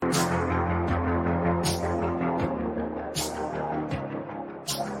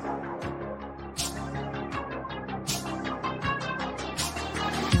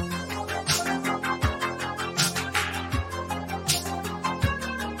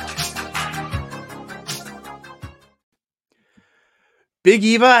Big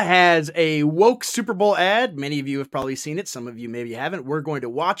Eva has a woke Super Bowl ad. Many of you have probably seen it. Some of you maybe haven't. We're going to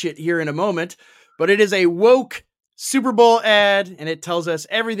watch it here in a moment. But it is a woke Super Bowl ad, and it tells us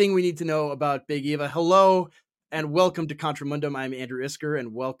everything we need to know about Big Eva. Hello, and welcome to Contramundum. I'm Andrew Isker,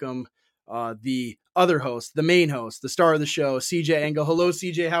 and welcome the other host, the main host, the star of the show, CJ Engel. Hello,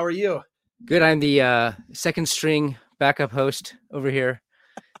 CJ. How are you? Good. I'm the second string backup host over here.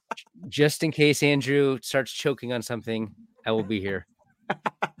 Just in case Andrew starts choking on something, I will be here.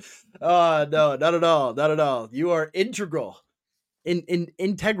 No, not at all. Not at all. You are integral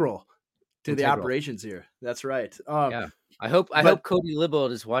to the operations here. That's right. Yeah. I hope Cody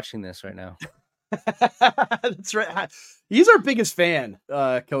Libold is watching this right now. That's right. He's our biggest fan,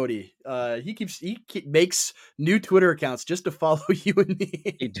 Cody. He makes new Twitter accounts just to follow you and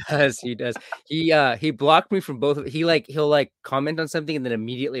me. He does. He blocked me from both. He'll comment on something and then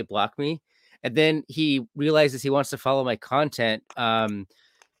immediately block me. And then he realizes he wants to follow my content, so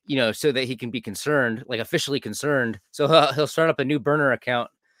that he can be concerned, like officially concerned. So he'll start up a new burner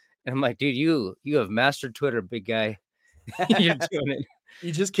account. And I'm like, dude, you have mastered Twitter, big guy. You're doing it.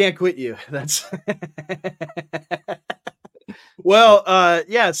 You just can't quit you. That's well,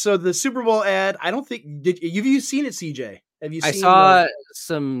 yeah. So the Super Bowl ad, I don't think have you seen it, CJ? Have you seen? I saw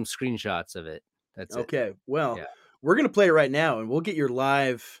some screenshots of it. That's okay. Well, we're gonna play it right now, and we'll get your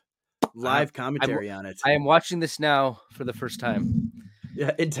live commentary on it. I am watching this now for the first time.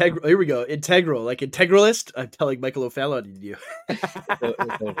 Yeah, integral. Here we go. Integral, like integralist. I'm telling Michael O'Fallon to you.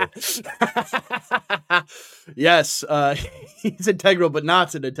 Yes, he's integral, but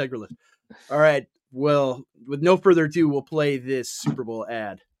not an integralist. All right. Well, with no further ado, we'll play this Super Bowl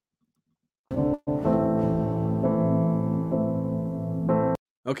ad.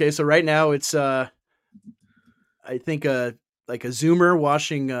 Okay, so right now it's I think like a Zoomer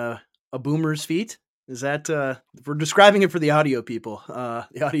washing a boomer's feet. Is that we're describing it for the audio people,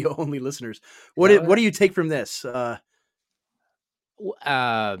 the audio only listeners? What do you take from this? Just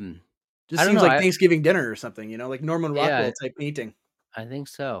seems like Thanksgiving dinner or something, like Norman Rockwell type painting. I think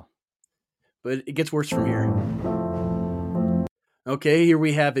so, but it gets worse from here. Okay, here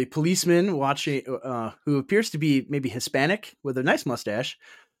we have a policeman watching, who appears to be maybe Hispanic with a nice mustache,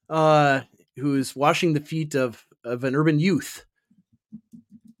 who's washing the feet of an urban youth.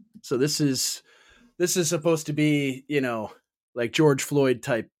 So this is supposed to be, like George Floyd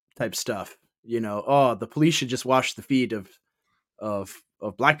type stuff. The police should just wash the feet of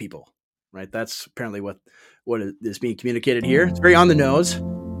black people, right? That's apparently what is being communicated here. It's very on the nose.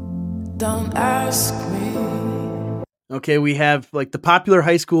 Don't ask me. Okay, we have like the popular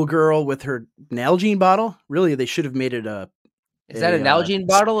high school girl with her Nalgene bottle. Really, they should have made it Is that a Nalgene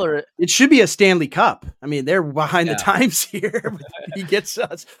bottle, or it should be a Stanley Cup? I mean, they're behind the times here. He gets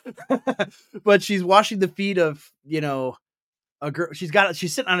us, but she's washing the feet of a girl. She's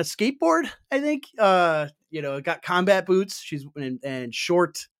sitting on a skateboard. I think got combat boots. She's and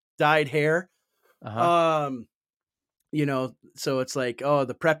short dyed hair. So it's like,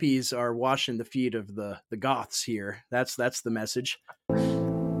 the preppies are washing the feet of the goths here. That's the message.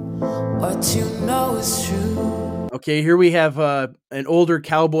 What you know is true. Okay, here we have an older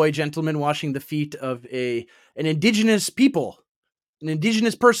cowboy gentleman washing the feet of an indigenous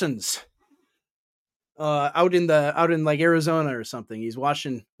persons out in like Arizona or something. He's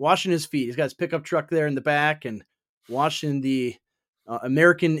washing his feet. He's got his pickup truck there in the back and washing the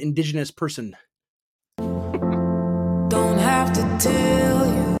American indigenous person. Don't have to tell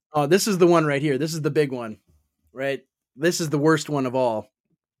you. Oh, this is the one right here. This is the big one, right? This is the worst one of all.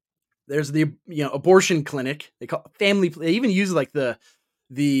 There's the abortion clinic. They call family. They even use like the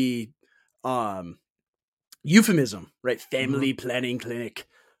euphemism, right? Family planning clinic.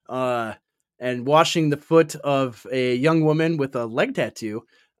 And washing the foot of a young woman with a leg tattoo,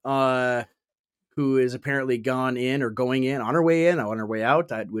 who is apparently gone in or going in on her way in, on her way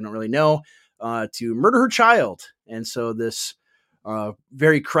out. We don't really know. To murder her child, and so this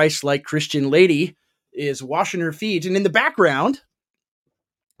very Christ-like Christian lady is washing her feet, and in the background,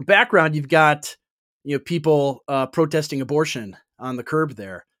 you've got people protesting abortion on the curb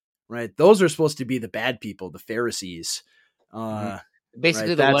there, right? Those are supposed to be the bad people, the Pharisees.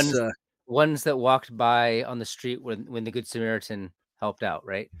 Basically, right? The ones that walked by on the street when the Good Samaritan helped out,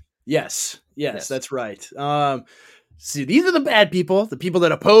 right? Yes, that's right. See, these are the bad people, the people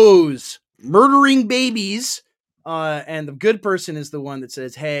that oppose murdering babies, and the good person is the one that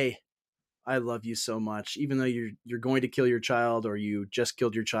says, "Hey, I love you so much, even though you're going to kill your child or you just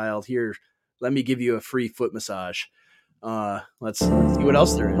killed your child. Here, let me give you a free foot massage." Let's see what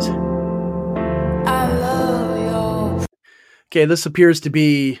else there is. I love you. Okay, this appears to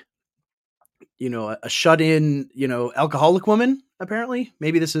be, a shut-in, alcoholic woman, apparently.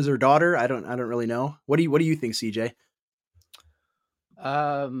 Maybe this is her daughter. I don't really know. What do you think, CJ?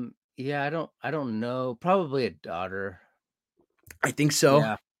 Yeah, I don't know. Probably a daughter. I think so.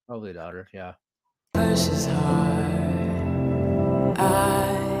 Yeah, probably a daughter. Yeah.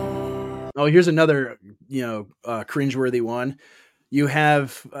 Oh, here's another, cringeworthy one. You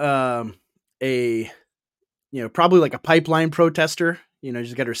have a, probably like a pipeline protester.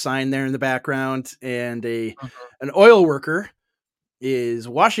 She's got her sign there in the background, and an oil worker is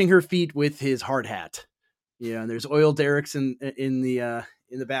washing her feet with his hard hat. And there's oil derricks in the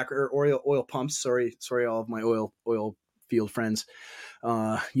back, or oil pumps. Sorry, all of my oil field friends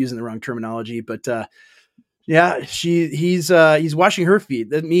using the wrong terminology, but yeah, he's washing her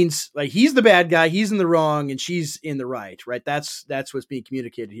feet. That means like he's the bad guy, he's in the wrong, and she's in the right. Right? That's what's being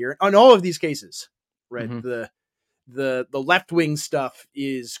communicated here on all of these cases. Right? Mm-hmm. The left wing stuff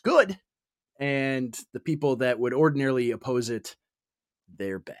is good, and the people that would ordinarily oppose it,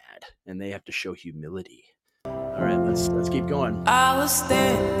 they're bad, and they have to show humility. All right, let's keep going.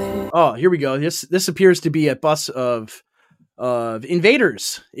 Oh, here we go. This appears to be a bus of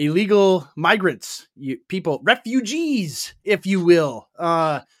invaders, illegal migrants, people, refugees, if you will,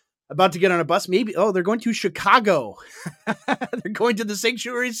 about to get on a bus. Maybe, they're going to Chicago. They're going to the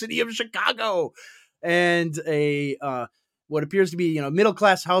sanctuary city of Chicago. And what appears to be,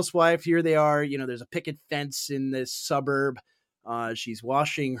 middle-class housewife. Here they are. There's a picket fence in this suburb. She's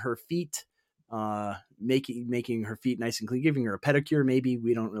washing her feet, making her feet nice and clean, giving her a pedicure. Maybe,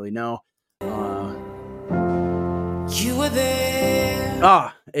 we don't really know. You were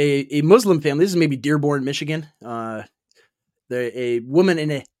there. A Muslim family. This is maybe Dearborn, Michigan. A woman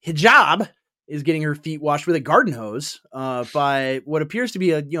in a hijab is getting her feet washed with a garden hose by what appears to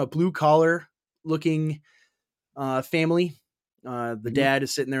be a blue collar looking family. The dad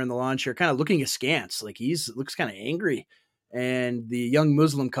is sitting there in the lawn chair, kind of looking askance, like looks kind of angry. And the young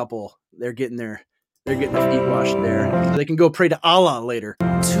Muslim couple, they're getting their feet washed there, so they can go pray to Allah later.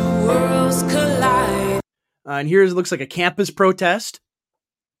 Two worlds collide. And here's looks like a campus protest.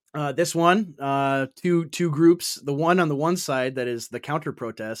 This one, two groups. The one on the one side that is the counter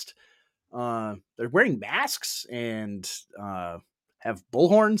protest. They're wearing masks and have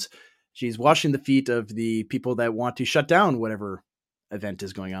bullhorns. She's washing the feet of the people that want to shut down whatever event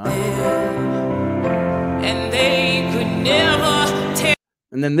is going on. And they could never take.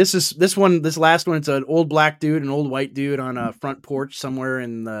 And then this last one, it's an old black dude, an old white dude on a front porch somewhere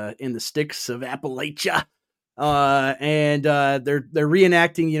in the sticks of Appalachia. And they're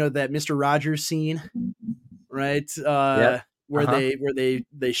reenacting, that Mr. Rogers scene, right? Yep. Where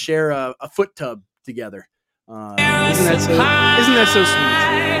they share a foot tub together. Isn't that so sweet?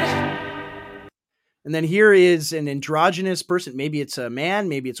 And then here is an androgynous person. Maybe it's a man,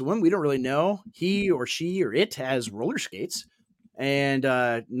 maybe it's a woman. We don't really know. He or she or it has roller skates and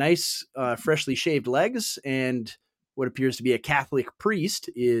nice, freshly shaved legs. And what appears to be a Catholic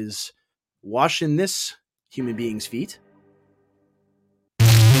priest is washing this human being's feet.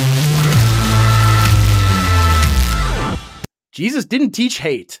 Jesus didn't teach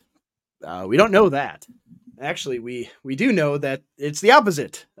hate. We don't know that. Actually, we do know that it's the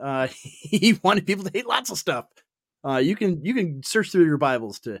opposite. He wanted people to hate lots of stuff. You can search through your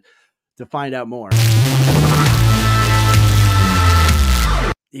Bibles to find out more.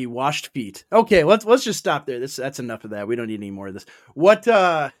 He washed feet. Okay, let's just stop there. That's enough of that. We don't need any more of this. What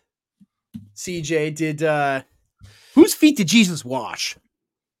CJ did? Whose feet did Jesus wash?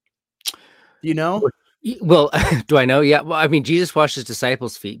 Do you know? Well, do I know? Yeah. Well, I mean, Jesus washed his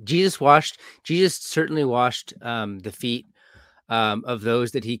disciples' feet. Jesus certainly washed the feet of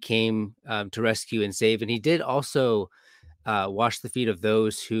those that he came to rescue and save. And he did also wash the feet of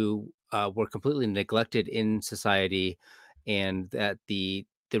those who were completely neglected in society, and that the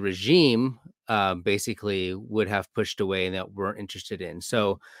regime basically would have pushed away and that weren't interested in.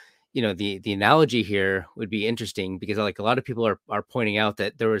 So, the analogy here would be interesting because like a lot of people are pointing out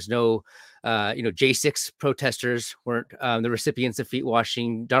that there was no, J6 protesters weren't the recipients of feet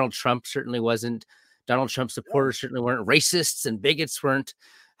washing. Donald Trump certainly wasn't. Donald Trump supporters certainly weren't. Racists and bigots weren't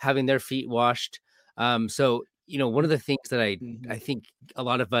having their feet washed. So, one of the things that I think a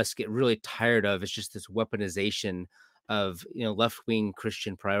lot of us get really tired of is just this weaponization of, left-wing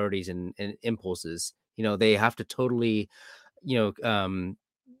Christian priorities and impulses. They have to totally, they're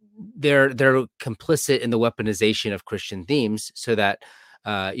complicit in the weaponization of Christian themes so that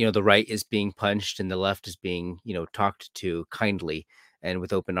the right is being punched and the left is being talked to kindly and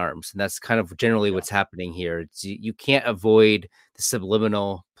with open arms. And that's kind of generally what's happening here. You can't avoid the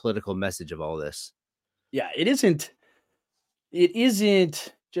subliminal political message of all this. Yeah, it isn't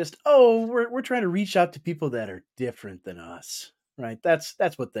just we're trying to reach out to people that are different than us. right? That's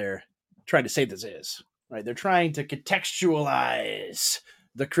what they're trying to say this is, right? They're trying to contextualize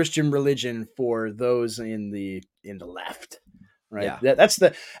the Christian religion for those in the left, right? Yeah.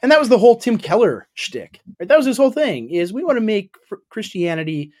 And that was the whole Tim Keller shtick, right? That was his whole thing, is we want to make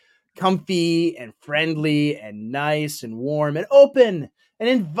Christianity comfy and friendly and nice and warm and open and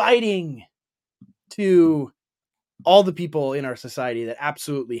inviting to all the people in our society that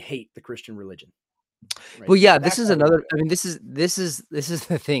absolutely hate the Christian religion. Right? Well, yeah, this That's is all we another. do. I mean, this is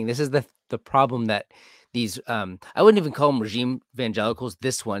the thing. This is the problem that these I wouldn't even call them regime evangelicals.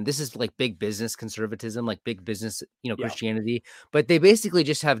 This is like big business conservatism, like big business, Yeah, Christianity. But they basically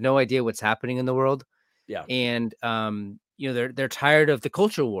just have no idea what's happening in the world, yeah, and they're tired of the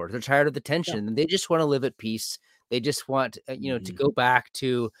culture war. They're tired of the yeah. tension, and they just want to live at peace. They just want to go back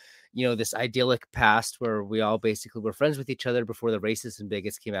to this idyllic past where we all basically were friends with each other before the racists and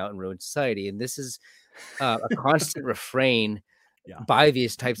bigots came out and ruined society. And this is a constant refrain Yeah, by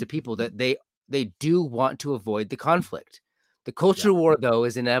these types of people that they do want to avoid the conflict. The yeah, culture war, though,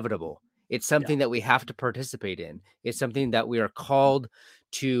 is inevitable. It's yeah, something that we have to participate in. It's something that we are called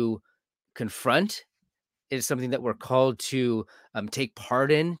to confront. It's something that we're called to take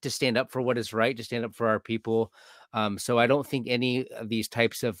part in, to stand up for what is right, to stand up for our people. So I don't think any of these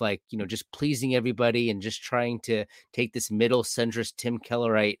types of just pleasing everybody and just trying to take this middle centrist Tim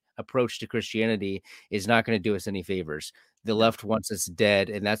Kellerite approach to Christianity is not going to do us any favors. The yeah. left wants us dead,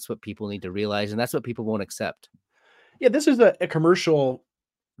 and that's what people need to realize, and that's what people won't accept. Yeah, this is a commercial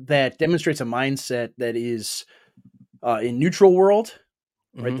that demonstrates a mindset that is in neutral world,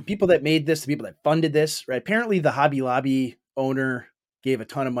 right? Hmm. The people that made this, the people that funded this, right? Apparently, the Hobby Lobby owner gave a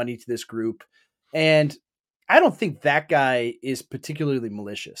ton of money to this group, and I don't think that guy is particularly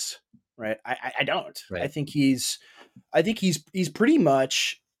malicious, right? I don't. Right. I think he's pretty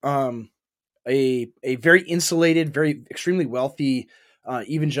much a very insulated, very extremely wealthy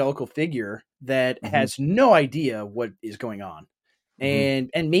evangelical figure that Hmm. has no idea what is going on. Hmm.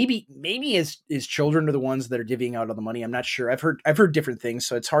 And maybe his children are the ones that are divvying out all the money. I'm not sure. I've heard different things,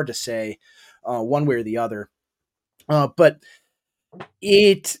 so it's hard to say one way or the other. But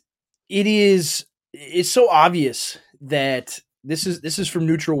it it's so obvious that this is from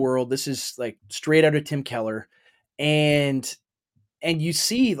Neutral World. This is like straight out of Tim Keller, and you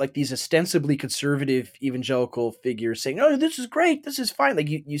see like these ostensibly conservative evangelical figures saying, "Oh, this is great. This is fine." Like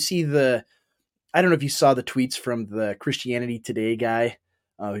you see I don't know if you saw the tweets from the Christianity Today guy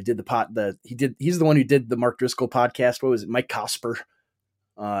who did he's the one who did the Mark Driscoll podcast. What was it? Mike Cosper.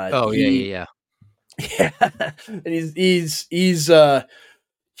 Oh, yeah, He yeah, yeah, and it's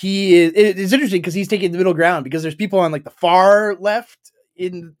interesting because he's taking the middle ground, because there's people on like the far left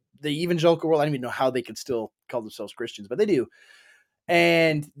in the evangelical world. I don't even know how they could still call themselves Christians, but they do.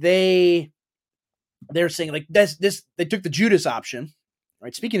 And they're saying like this they took the Judas option,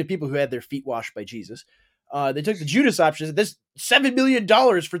 right? Speaking of people who had their feet washed by Jesus, they took the Judas option. This $7 million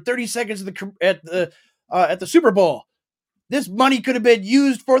for 30 seconds at the Super Bowl. This money could have been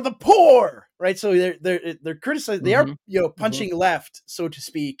used for the poor, right? So they're criticizing. They yeah. are Hmm. Hmm. punching left, so to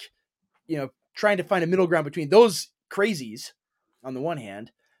speak. Trying to find a middle ground between those crazies on the one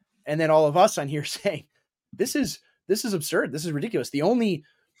hand, and then all of us on here saying this is absurd. This is ridiculous. The only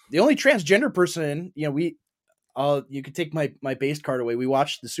transgender person, you could take my base card away. We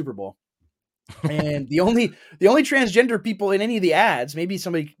watched the Super Bowl, and the only transgender people in any of the ads, maybe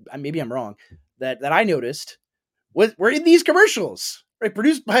I'm wrong, that I noticed were in these commercials, right?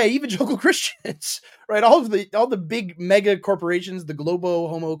 Produced by evangelical Christians, right? All the big mega corporations, the Globo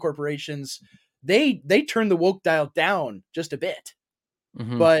Homo corporations, they turn the woke dial down just a bit,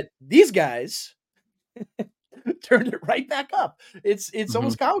 Hmm. but these guys turned it right back up. It's Hmm.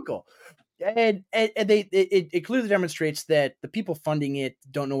 almost comical. It clearly demonstrates that the people funding it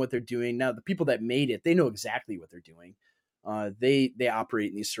don't know what they're doing. Now, the people that made it, they know exactly what they're doing. They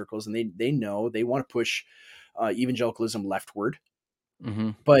operate in these circles, and they know they want to push evangelicalism leftward.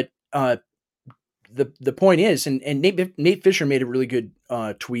 Hmm. But the point is, and Nate Fisher made a really good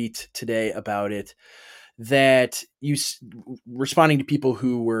tweet today about it, that responding to people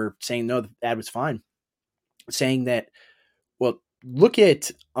who were saying no, the ad was fine, saying that, well, look at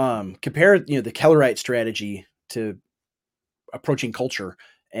compare the Kellerite strategy to approaching culture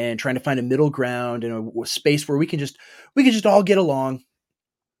and trying to find a middle ground in a space where we can just all get along,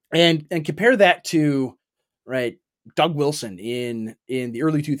 and compare that to, right, Doug Wilson in the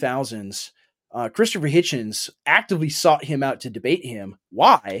early 2000s. Christopher Hitchens actively sought him out to debate him.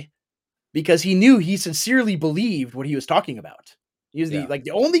 Why? Because he knew he sincerely believed what he was talking about. He was Yeah.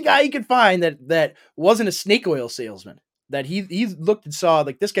 the only guy he could find that wasn't a snake oil salesman. That he looked and saw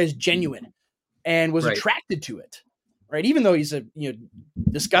like this guy's genuine and was Right. attracted to it. right? Even though he's a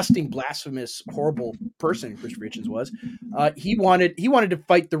disgusting, blasphemous, horrible person, Christopher Hitchens was, he wanted to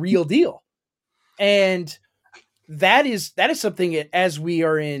fight the real deal, and that is something that, as we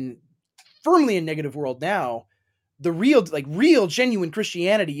are in firmly in negative world now, the real genuine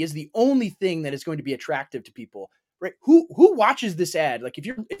Christianity is the only thing that is going to be attractive to people, right? Who watches this ad? Like,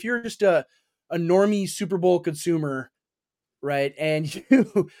 if you're just a normie Super Bowl consumer, right? And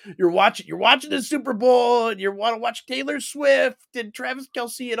you're watching the Super Bowl, and you want to watch Taylor Swift and Travis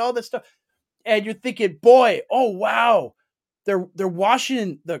Kelce and all this stuff, and you're thinking, boy, oh wow, they're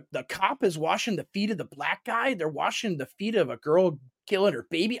washing the cop is washing the feet of the black guy. They're washing the feet of a girl killing her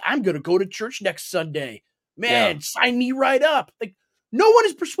baby. I'm gonna go to church next Sunday. Man, sign me right up. Like, no one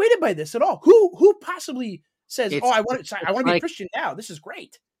is persuaded by this at all. Who possibly says, "Oh, I want to be a Christian now. This is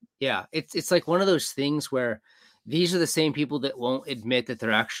great." Yeah, it's like one of those things where these are the same people that won't admit that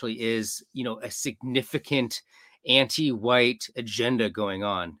there actually is, a significant anti-white agenda going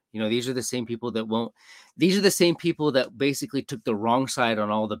on. These are the same people that these are the same people that basically took the wrong side on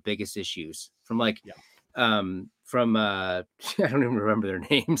all the biggest issues from I don't even remember their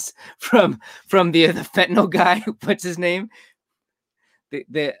names, from the fentanyl guy. What's his name?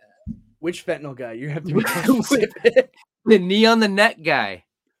 Which fentanyl guy? You have to be specific. The knee on the neck guy.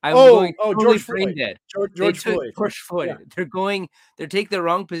 George Floyd. Dead. George Floyd. George Floyd. Yeah. They take the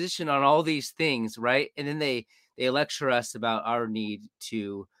wrong position on all these things, right? And then they lecture us about our need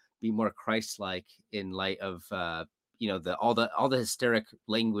to be more Christ-like in light of all the hysteric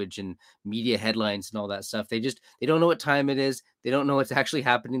language and media headlines and all that stuff. They don't know what time it is. They don't know what's actually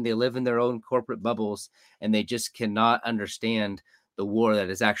happening. They live in their own corporate bubbles, and they just cannot understand the war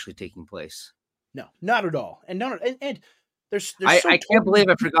that is actually taking place. No, not at all. And I can't believe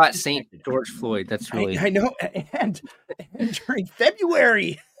I forgot St. George Floyd. That's really I know. And during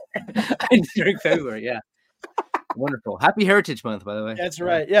February. During February, yeah. Wonderful. Happy Heritage Month, by the way. That's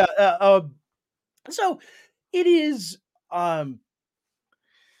right. Yeah. So it is. I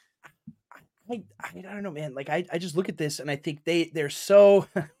don't know, man. Like, I just look at this and I think they're so.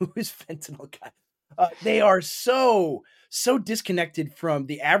 Who's fentanyl guy? They are so disconnected from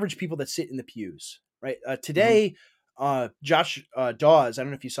the average people that sit in the pews. Right. Today. Josh Dawes, I don't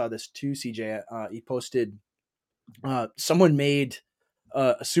know if you saw this too, CJ. He posted, someone made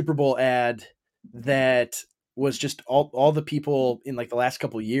a Super Bowl ad that was just all the people in like the last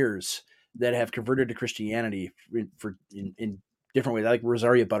couple of years that have converted to Christianity in different ways. Like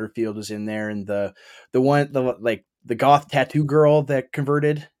Rosaria Butterfield was in there, and the goth tattoo girl that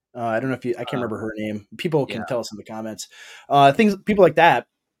converted. I don't know if I can't remember her name. People can tell us in the comments. People like that.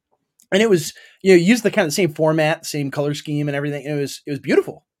 And it was, used the kind of same format, same color scheme and everything. And it was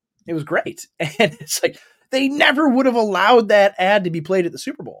beautiful. It was great. And it's like, they never would have allowed that ad to be played at the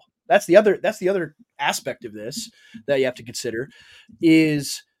Super Bowl. That's the other aspect of this that you have to consider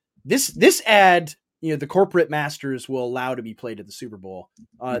is this ad, the corporate masters will allow to be played at the Super Bowl.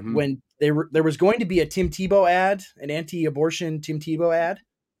 When there was going to be a Tim Tebow ad, an anti-abortion Tim Tebow ad,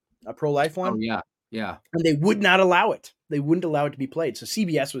 a pro-life one. Oh, yeah. Yeah. And they would not allow it. They wouldn't allow it to be played. So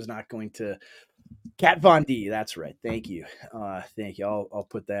CBS was not going to. Kat Von D. That's right. Thank you. Thank you. I'll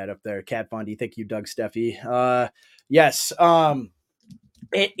put that up there. Kat Von D. Thank you, Doug Steffi. Yes.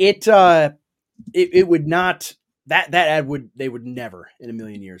 It would not. That ad they would never in a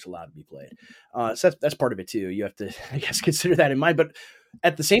million years allow to be played. So that's part of it too. You have to, I guess, consider that in mind. But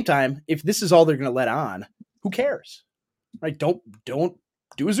at the same time, if this is all they're going to let on, who cares? Right? Don't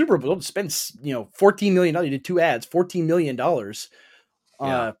do a Super Bowl. Don't spend $14 million. You did 2 ads, $14 million.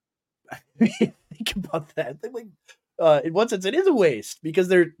 Yeah. Think about that. In one sense, it is a waste because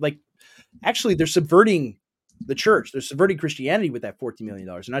they're subverting the church. They're subverting Christianity with that $14 million.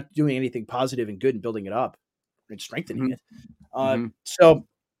 They're not doing anything positive and good and building it up and strengthening it. So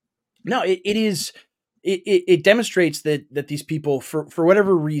no, it demonstrates that these people, for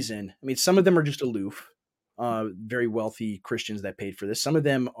whatever reason, I mean, some of them are just aloof. Very wealthy Christians that paid for this. Some of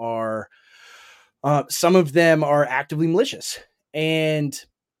them are actively malicious, and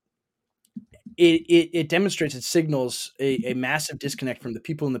it demonstrates, it signals a massive disconnect from the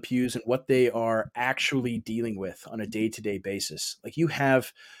people in the pews and what they are actually dealing with on a day-to-day basis. Like you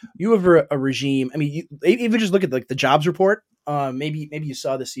have a regime. I mean, you even just look at like the jobs report. Maybe you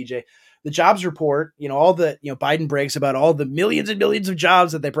saw this, CJ. The jobs report. All the Biden brags about all the millions and millions of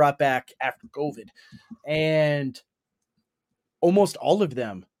jobs that they brought back after COVID. And almost all of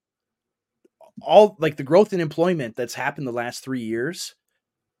them, like the growth in employment that's happened the last 3 years.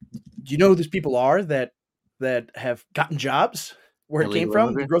 Do you know who these people are that have gotten jobs? Where it came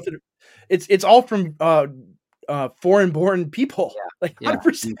from? The growth of it's all from foreign-born people. Yeah. Like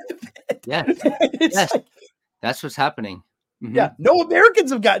 100% of it. Yeah. It's yes. like, That's what's happening. Mm-hmm. Yeah, no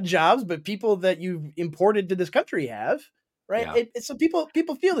Americans have gotten jobs, but people that you've imported to this country have, right? Yeah. So people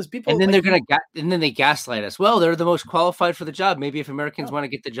feel this. And People then like and then they gaslight us. Well, they're the most qualified for the job. Maybe if Americans want to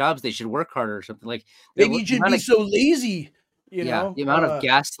get the jobs, they should work harder or something. Like maybe the you shouldn't amount be of so lazy, you yeah, know. the amount of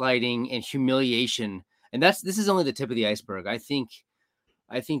gaslighting and humiliation, and this is only the tip of the iceberg. I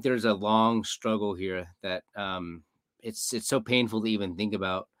think there's a long struggle here that it's so painful to even think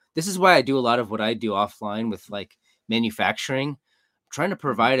about. This is why I do a lot of what I do offline with like manufacturing, trying to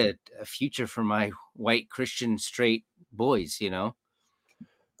provide a future for my white Christian straight boys, you know.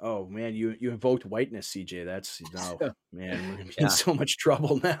 Oh man, you invoked whiteness, CJ. That's no man, we're gonna be in Yeah, so much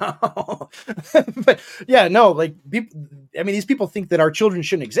trouble now. But yeah, no, like people. I mean, these people think that our children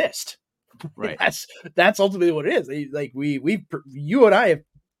shouldn't exist. right. That's ultimately what it is. Like you and I have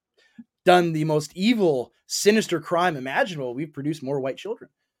done the most evil, sinister crime imaginable. We've produced more white children.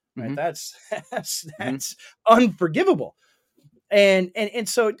 Right? Hmm. Hmm. That's unforgivable. And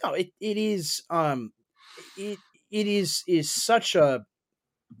so no, it is it is such a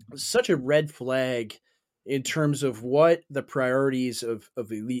red flag in terms of what the priorities of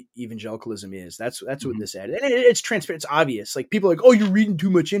elite evangelicalism is. That's what Hmm. this added. And it's transparent. It's obvious. Like people are like, oh, you're reading too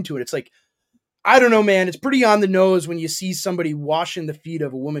much into it. It's like, I don't know, man. It's pretty on the nose when you see somebody washing the feet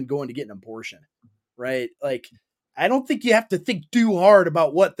of a woman going to get an abortion, right? Like, I don't think you have to think too hard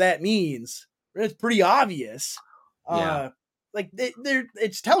about what that means. It's pretty obvious. Yeah. Like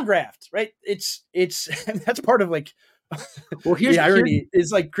it's telegraphed, right? It's that's part of like Well, the irony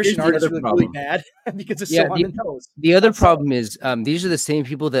is like here's Christian the artists other are like really problem. bad because it's Yeah, so on the nose. the other Not subtle. problem is these are the same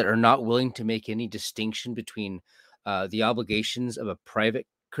people that are not willing to make any distinction between the obligations of a private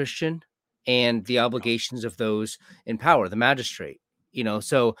Christian and the obligations of those in power, the magistrate.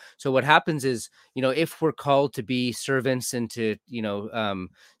 So what happens is, if we're called to be servants and to,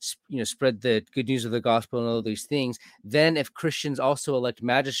 spread the good news of the gospel and all these things, then if Christians also elect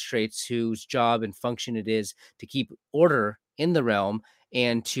magistrates whose job and function it is to keep order in the realm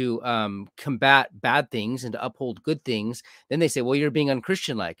and to combat bad things and to uphold good things, then they say, well, you're being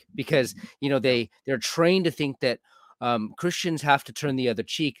unchristian like, because they're trained to think that Christians have to turn the other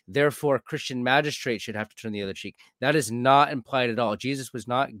cheek, therefore Christian magistrates should have to turn the other cheek. That is not implied at all. Jesus was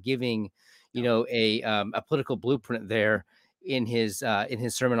not giving a political blueprint there in his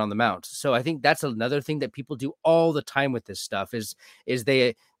Sermon on the Mount. So I think that's another thing that people do all the time with this stuff is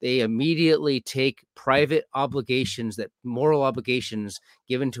they immediately take private obligations, that moral obligations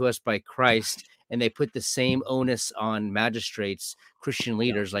given to us by Christ, and they put the same onus on magistrates, Christian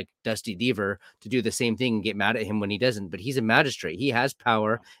leaders like Dusty Deaver, to do the same thing and get mad at him when he doesn't. But he's a magistrate. He has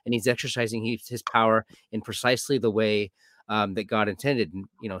power, and he's exercising his power in precisely the way that God intended. And,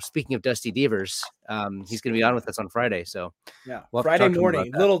 speaking of Dusty Deavers, he's going to be on with us on Friday. So Yeah, we'll have to Friday talk to him about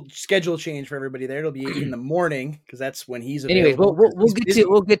morning. that. Little schedule change for everybody there. It'll be in the morning because that's when he's Anyways, available. we'll He's get busy.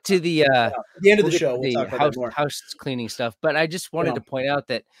 to the At the end of we'll the get show, to we'll the talk about that more. house cleaning stuff. But I just wanted Yeah. to point out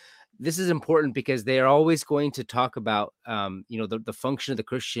that this is important because they are always going to talk about the function of the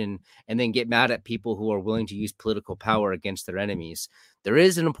Christian and then get mad at people who are willing to use political power against their enemies. There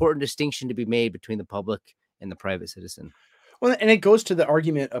is an important distinction to be made between the public and the private citizen. Well, and it goes to the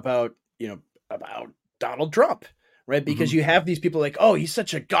argument about about Donald Trump, right? Because Mhm. you have these people like, oh, he's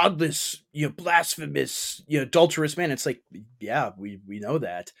such a godless, blasphemous, adulterous man. It's like, yeah, we know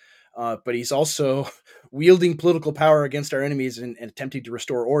that, but he's also wielding political power against our enemies and attempting to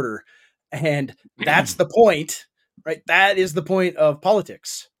restore order, and that's the point, right? That is the point of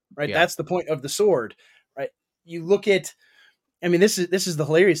politics, right? Yeah. That's the point of the sword, right? You look at I mean, this is the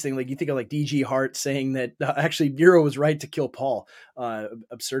hilarious thing. Like you think of like DG Hart saying that actually Nero was right to kill Paul.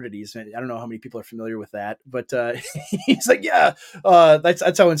 Absurdities. I don't know how many people are familiar with that, but he's like, yeah,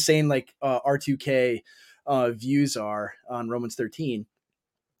 that's how insane like R2K views are on Romans 13.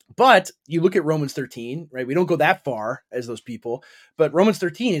 But you look at Romans 13, right? We don't go that far as those people, but Romans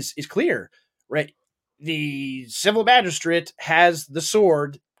 13 is clear, right? The civil magistrate has the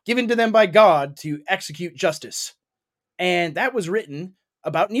sword given to them by God to execute justice, and that was written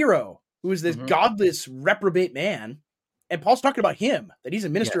about Nero, who is this Mhm. godless reprobate man. And Paul's talking about him, that he's a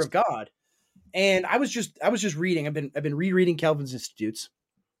minister Yes. of God. And I was just reading. I've been rereading Calvin's Institutes,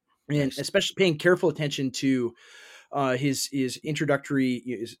 and Nice. especially paying careful attention to his introductory,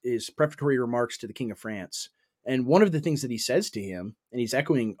 his prefatory remarks to the King of France. And one of the things that he says to him, and he's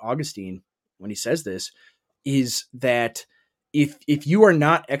echoing Augustine when he says this, is that if you are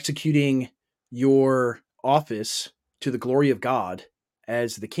not executing your office to the glory of God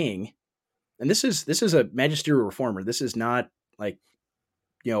as the king, and this is a magisterial reformer. This is not like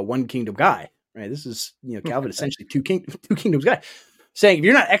one kingdom guy, right? This is Calvin essentially two kingdoms guy, saying if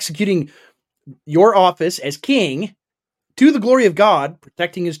you're not executing your office as king to the glory of God,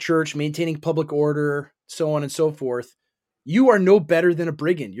 protecting his church, maintaining public order, so on and so forth, you are no better than a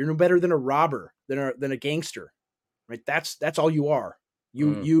brigand. You're no better than a robber, than a gangster, right? That's all you are.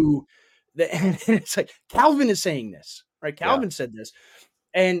 And it's like Calvin is saying this, right? Yeah. Calvin said this,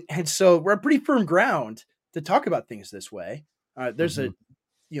 and so we're on pretty firm ground to talk about things this way. There's Mm-hmm.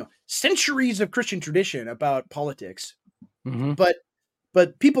 a centuries of Christian tradition about politics, Mm-hmm.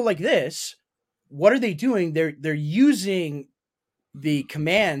 but people like this, what are they doing? They're using the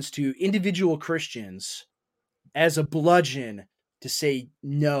commands to individual Christians as a bludgeon to say,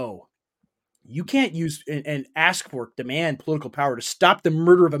 no, you can't use and ask for, demand political power to stop the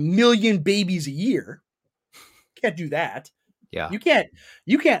murder of 1 million babies a year. Can't do that. Yeah. You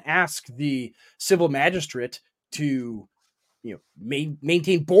can't ask the civil magistrate to,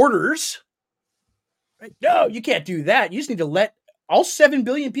 maintain borders. Right? No, you can't do that. You just need to let all 7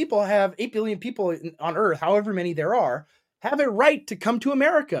 billion people, have 8 billion people on Earth, however many there are, have a right to come to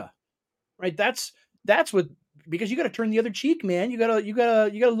America. Right? That's what, because you got to turn the other cheek, man. You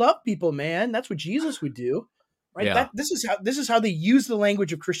gotta love people, man. That's what Jesus would do. Right? Yeah. This is how they use the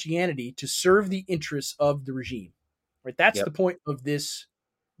language of Christianity to serve the interests of the regime. Right? That's Yep. the point of this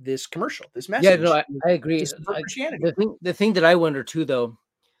commercial, this Yeah, no, message. I agree. To subvert Christianity. The thing that I wonder too, though,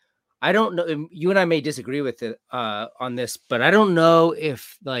 I don't know. You and I may disagree with it on this, but I don't know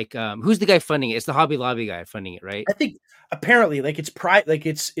if who's the guy funding it? It's the Hobby Lobby guy funding it, right? I think apparently, like, it's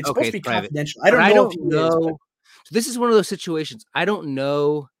it's supposed Okay, to it's be private. confidential. I But don't I know if don't he is, but know. So this is one of those situations. I don't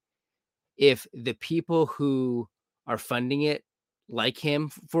know if the people who are funding it like him,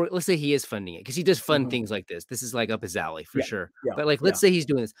 for let's say he is funding it, because he does fund Mhm. things like this. This is like up his alley for Yeah, sure. yeah, But like, yeah. let's say he's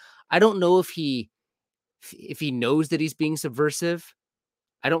doing this. I don't know if he knows that he's being subversive.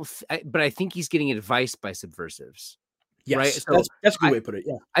 I don't, but I think he's getting advice by subversives, right? Yes, So that's a good I, way to put it.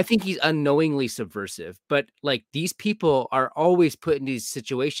 Yeah, I think he's unknowingly subversive, but like these people are always put in these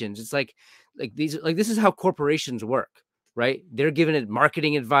situations. It's this is how corporations work, right? They're giving it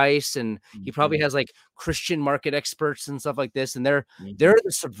marketing advice, and he probably Mhm, has like Christian market experts and stuff like this, and they're mhm.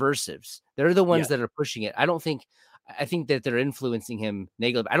 the subversives. They're the ones Yes. that are pushing it. I think that they're influencing him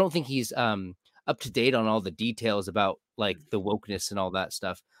negatively. I don't think he's up to date on all the details about like the wokeness and all that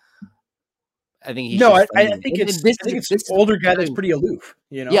stuff. I think he's No, just I funding. think And this is it's some this is older guy I that's mean, pretty aloof,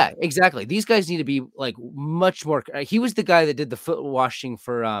 you know? yeah, exactly. These guys need to be like much more. He was the guy that did the foot washing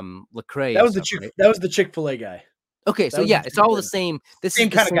for Lecrae and stuff, right? That was the Chick-fil-A guy. Okay, That so was the yeah, it's all Chick-fil-A the same. This is same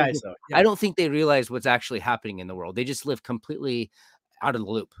the kinda same guys, thing. though. I Yeah. don't think they realize what's actually happening in the world. They just live completely out of the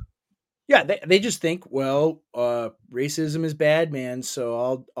loop. Yeah, they just think, well, racism is bad, man,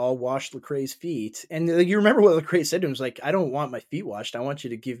 so I'll wash Lecrae's feet. And, like, you remember what Lecrae said to him? Was like, "I don't want my feet washed. I want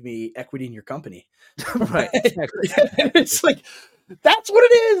you to give me equity in your company." Right, exactly, exactly. It's like, that's what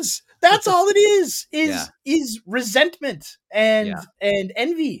it is. That's all it is. Yeah, Is resentment yeah, and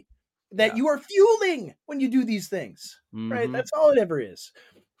envy that yeah. you are fueling when you do these things. Right? Hmm. That's all it ever is.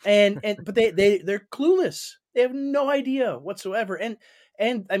 But they're clueless. They have no idea whatsoever. And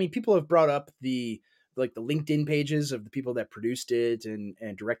I mean, people have brought up the LinkedIn pages of the people that produced it and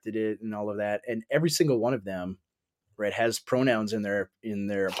directed it and all of that, and every single one of them, right, has pronouns in their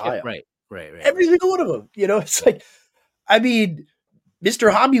bio. Right, right, right, Every right. single one of them. It's like, I mean,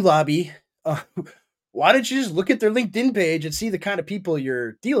 Mr. Hobby Lobby, why don't you just look at their LinkedIn page and see the kind of people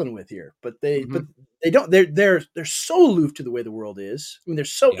you're dealing with here? But Hmm. they don't. They're so aloof to the way the world is. I mean, they're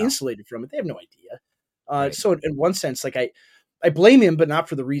so Yeah, insulated from it. They have no idea. right. So in one sense, like, I blame him, but not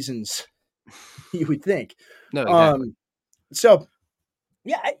for the reasons you would think. No, exactly. Um, so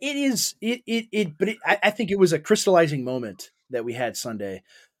yeah, it is. I think it was a crystallizing moment that we had Sunday,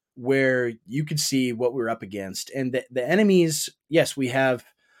 where you could see what we're up against, and the enemies. Yes, we have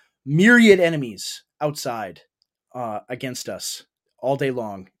myriad enemies outside against us all day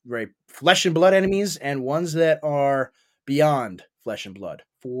long. Right, flesh and blood enemies, and ones that are beyond flesh and blood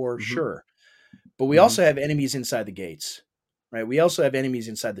for Hmm. sure. But we Hmm. also have enemies inside the gates, right? We also have enemies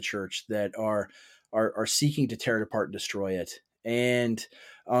inside the church that are seeking to tear it apart and destroy it. And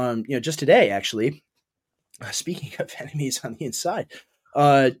just today, actually, speaking of enemies on the inside,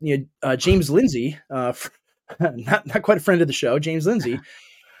 James Lindsay, not quite a friend of the show, James Lindsay,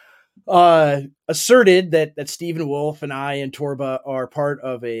 asserted that Stephen Wolf and I and Torba are part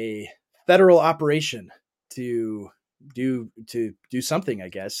of a federal operation to do something. I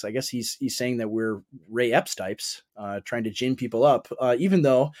guess he's saying that we're Ray Epps types, trying to gin people up. Even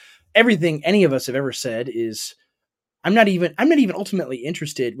though everything any of us have ever said is, I'm not even ultimately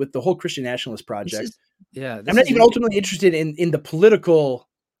interested with the whole Christian Nationalist This Project. is, yeah, I'm this not is even interesting. ultimately interested in the political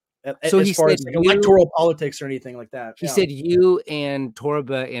So as he far said as like you. electoral politics or anything like that. He Yeah, said you and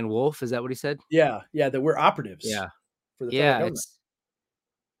Torba and Wolf. Is that what he said? yeah, that we're operatives Yeah. for the federal Yeah. government.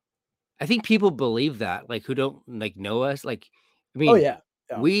 I think people believe that, like, who don't like know us. Like, I Oh mean, yeah,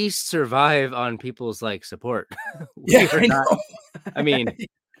 yeah, we survive on people's like support. yeah. We are I not. know. I mean,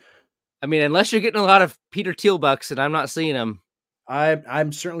 unless you're getting a lot of Peter Thiel bucks, and I'm not seeing them.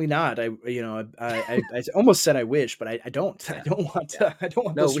 I'm certainly not. I almost said I wish, but I don't. I Yeah. don't want Yeah. I don't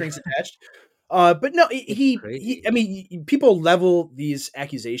want No, those we, strings attached. But no, it's he. crazy. I mean, people level these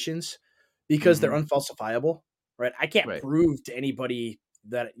accusations because they're Hmm. unfalsifiable, right? I can't Right. prove to anybody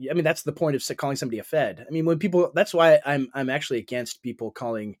that. I mean, that's the point of calling somebody a Fed. I mean, when people. That's why I'm actually against people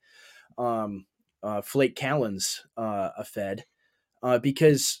calling Flake Callens a Fed,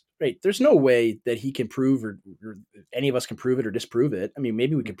 because right, there's no way that he can prove or any of us can prove it or disprove it. I mean,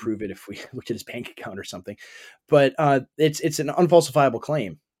 maybe we could Hmm. prove it if we looked at his bank account or something, but it's an unfalsifiable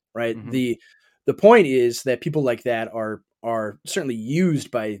claim, right? Hmm. The point is that people like that are certainly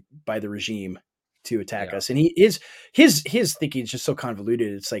used by the regime to attack Yeah. us, and his thinking is just so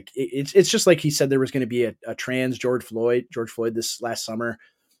convoluted. It's like it's just like he said there was going to be a trans George Floyd this last summer,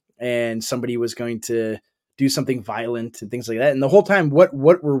 and somebody was going to do something violent and things like that. And the whole time, what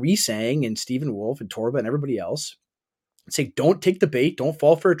were we saying? And Stephen Wolf and Torba and everybody else say, don't take the bait, don't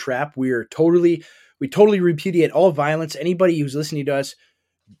fall for a trap. We totally repudiate all violence. Anybody who's listening to us,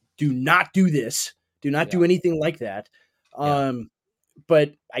 do not do this. Do not Yeah. do anything like that. Yeah.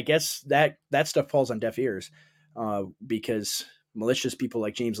 But I guess that stuff falls on deaf ears because malicious people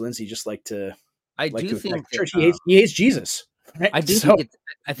like James Lindsay just I like do to attack think the that. church. He hates Jesus, right? I do So think it's.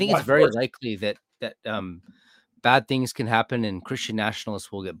 I think it's what very for? likely that bad things can happen, and Christian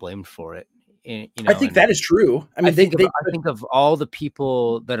nationalists will get blamed for it. I think And that is true. I mean, I think of all the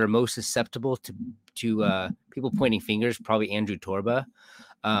people that are most susceptible to people pointing fingers, probably Andrew Torba.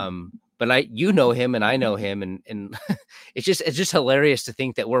 But you know him and I know him, and it's just hilarious to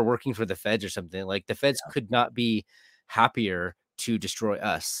think that we're working for the feds or something. Like, the feds could not be happier to destroy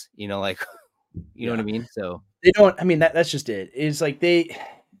us. Like, you know what yeah, I mean? So, they don't. I mean, that's just it. It's like I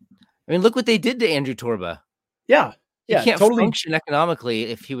mean, look what they did to Andrew Torba. yeah, He yeah, can't totally, function economically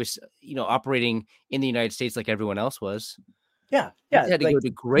if he was, operating in the United States like everyone else was. yeah, He's yeah. had to go Like to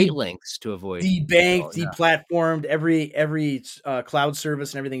great lengths to avoid. debanked, Oh yeah. deplatformed every cloud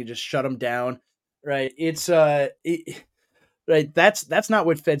service and everything, and just shut them down. Right? Right. That's not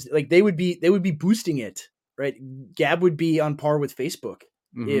what Feds like. They would be boosting it. Right? Gab would be on par with Facebook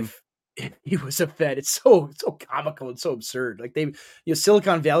Hmm. if he was a Fed. It's so comical and so absurd. Like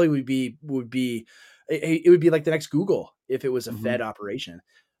Silicon Valley would be it would be like the next Google if it was a Hmm. Fed operation.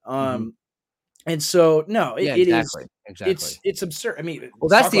 Hmm. Um, and so no, Yeah, it is exactly. Exactly. it's absurd. I mean, Well,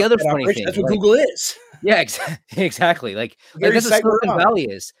 let's that's talk the about other Fed funny operation. thing. That's what Like, Google is. yeah, exactly. Like Very that's what site we're Silicon on. Valley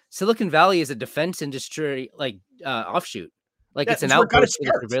is. Silicon Valley is a defense industry, like, offshoot. Like, Yeah, it's an that's where it got outpost its for the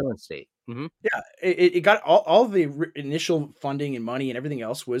start. surveillance state. Hmm. Yeah, it got all the initial funding and money and everything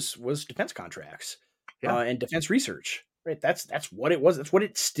else was defense contracts, Yeah. and defense research. Right, that's what it was. That's what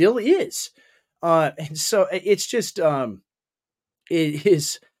it still is. And so it's just it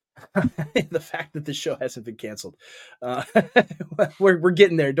is the fact that the show hasn't been canceled. Uh, we're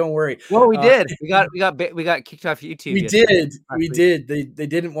getting there. Don't worry. Well, we Uh, did. We got kicked off YouTube we yesterday. did. Last We week. did. They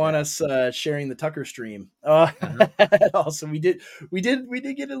didn't want Yeah. us sharing the Tucker stream. Uh-huh. At all. So we did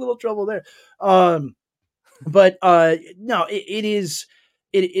get in a little trouble there. Um, but no, it's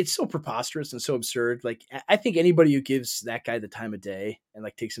so preposterous and so absurd. Like I think anybody who gives that guy the time of day and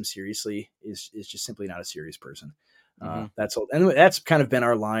like takes him seriously is just simply not a serious person. Hmm. That's all, and that's kind of been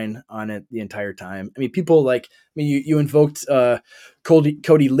our line on it the entire time. I mean, people like, I mean, you invoked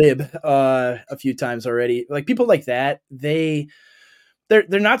Cody Lib a few times already. Like people like that, they're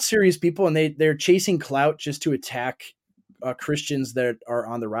not serious people, and they're chasing clout just to attack Christians that are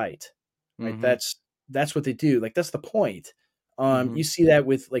on the right. Right? Hmm. That's what they do. Like that's the point. Hmm. You see that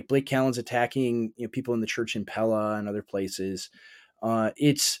with like Blake Callens attacking people in the church in Pella and other places.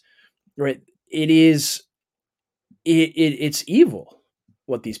 It's right. It's evil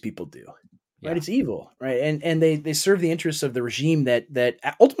what these people do. Right? Yeah. It's evil, right? And they serve the interests of the regime that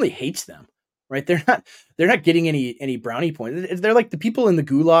ultimately hates them. Right? They're not getting any brownie points. They're like the people in the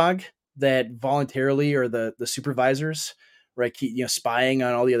gulag that voluntarily are the supervisors, right? Spying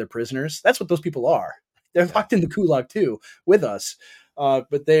on all the other prisoners. That's what those people are. They're Yeah. locked in the gulag too with us,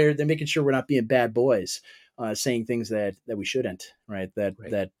 but they're making sure we're not being bad boys, saying things that we shouldn't, right? That Right.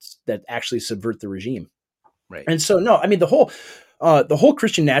 that that actually subvert the regime. Right. And so, no, I mean the whole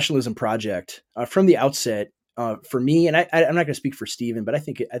Christian nationalism project from the outset, for me, and I'm not going to speak for Stephen, but I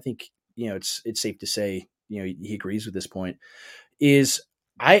think it's safe to say he agrees with this point. Is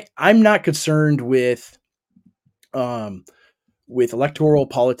I'm not concerned with electoral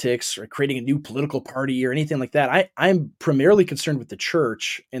politics or creating a new political party or anything like that. I'm primarily concerned with the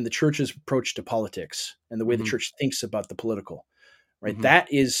church and the church's approach to politics and the way the Mm-hmm. church thinks about the political. Right.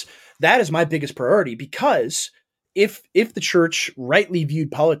 Mm-hmm. That is my biggest priority, because if the church rightly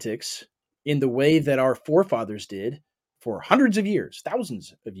viewed politics in the way that our forefathers did for hundreds of years,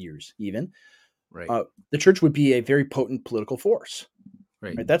 thousands of years, even, Right. the church would be a very potent political force.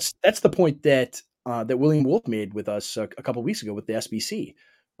 Right. Right. That's the point that William Wolf made with us a couple of weeks ago with the SBC.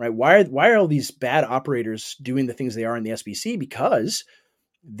 Right. Why are all these bad operators doing the things they are in the SBC? Because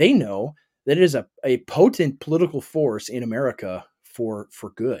they know that it is a potent political force in America for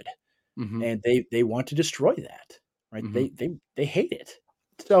good, Mm-hmm. and they want to destroy that. Right. Mm-hmm. They hate it.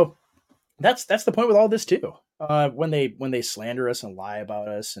 So that's the point with all this too. When they slander us and lie about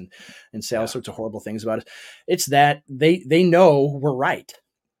us and say all sorts of horrible things about us, it's that they know we're right,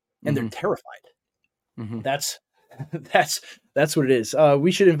 and they're Mm-hmm. terrified. Mm-hmm. That's that's what it is.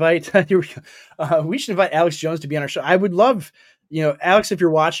 We should invite we should invite Alex Jones to be on our show. I would love, Alex, if you're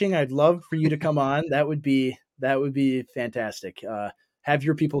watching, I'd love for you to come on. That would be fantastic. Have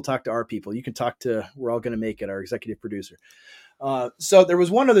your people talk to our people. You can talk to We're All Going to Make It, our executive producer. So there was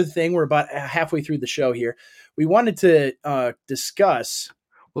one other thing. We're about halfway through the show here. We wanted to discuss.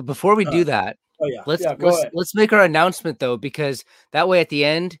 Well, before we do that, Oh yeah, let's go ahead. let's make our announcement though, because that way at the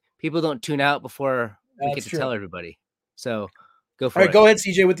end people don't tune out before we That's get to true. tell everybody. So go for All right, it. go ahead,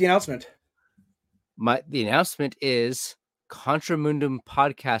 CJ, with the announcement. The announcement is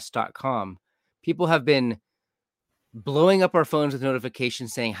contramundumpodcast.com. People have been blowing up our phones with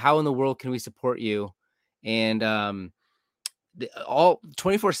notifications saying, how in the world can we support you? And all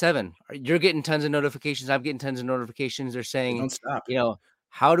 24/7, you're getting tons of notifications. I'm getting tons of notifications. They're They saying, don't stop.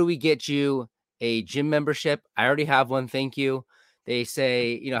 how do we get you a gym membership? I already have one. Thank you. They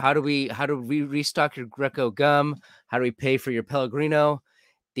say, how do we restock your Greco gum? How do we pay for your Pellegrino?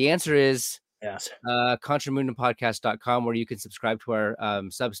 The answer is Yes. contramundumpodcast.com, where you can subscribe to our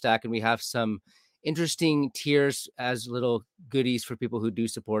Substack, and we have some interesting tiers as little goodies for people who do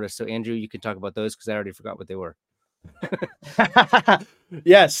support us. So Andrew, you can talk about those because I already forgot what they were.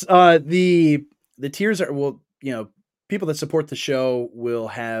 Yes. The tiers are, people that support the show will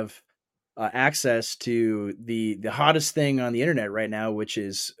have access to the hottest thing on the internet right now, which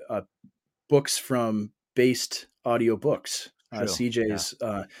is books from Based Audio Books, CJ's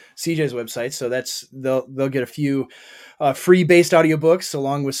website. So they'll get a few free Based Audio books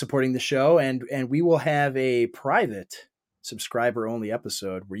along with supporting the show, and we will have a private subscriber only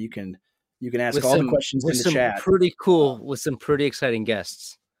episode where you can ask with all the questions in the chat. Pretty cool, with some pretty exciting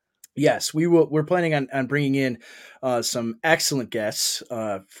guests. Yes, we will. We're planning on bringing in some excellent guests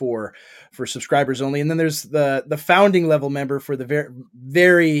for subscribers only, and then there's the founding level member for the very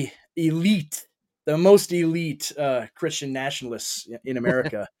very elite, the most elite Christian nationalists in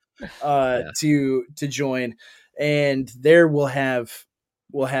America to join, and there we'll have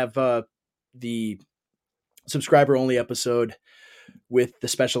the subscriber only episode with the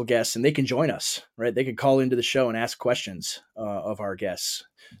special guests, and they can join us, right? They can call into the show and ask questions of our guests.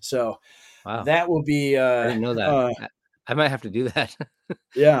 So that will be, I didn't know that. I might have to do that.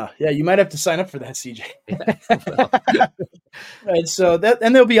 yeah. You might have to sign up for that, CJ. Right. So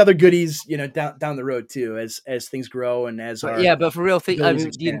and there'll be other goodies, down the road too, as things grow and as our, but for real, I mean,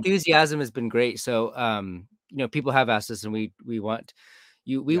 expand. the enthusiasm has been great. So, people have asked us, and we want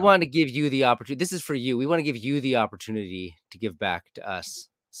you, we want to give you the opportunity. This is for you. We want to give you the opportunity to give back to us.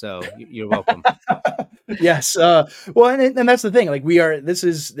 So you're welcome. Yes. Well, and that's the thing. Like this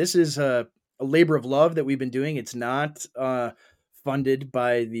is a labor of love that we've been doing. It's not funded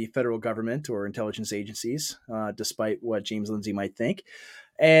by the federal government or intelligence agencies, despite what James Lindsay might think.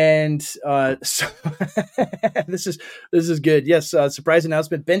 And so this is good. Yes. Surprise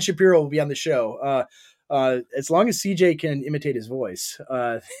announcement. Ben Shapiro will be on the show. As long as CJ can imitate his voice,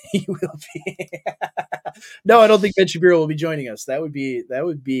 he will be. No, I don't think Ben Shapiro will be joining us. That would be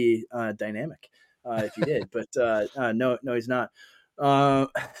dynamic if he did, but no, he's not.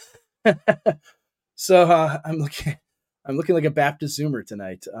 So I'm looking like a Baptist Zoomer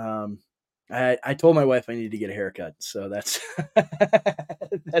tonight. I told my wife I needed to get a haircut, so that's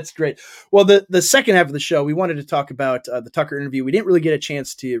that's great. Well, the second half of the show, we wanted to talk about the Tucker interview. We didn't really get a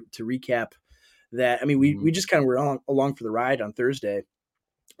chance to recap that. I mean, we just kind of were along for the ride on Thursday,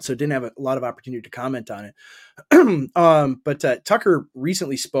 so didn't have a lot of opportunity to comment on it. But Tucker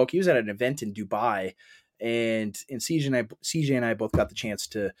recently spoke. He was at an event in Dubai, and CJ and I both got the chance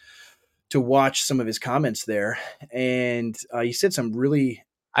to watch some of his comments there, and he said some really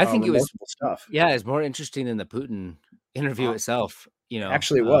I think it was stuff. Yeah, it's more interesting than the Putin interview itself.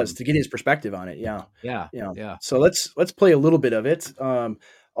 Actually, it was to get his perspective on it. Yeah, Yeah, yeah. yeah. So let's play a little bit of it.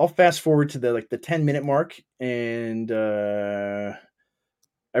 I'll fast forward to the 10-minute mark, and I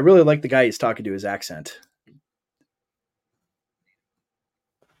really like the guy he's talking to. His accent.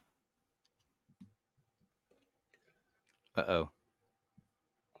 Uh-oh.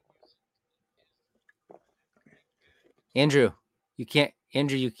 Andrew, we can't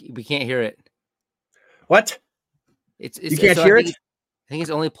hear it. What? It's You can't so hear it? I think it's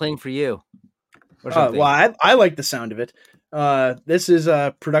only playing for you or Well, something. I like the sound of it. This is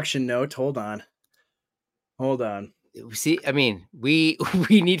a production note. Hold on. See, I mean, we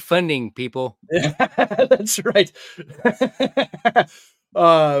we need funding, people. That's right.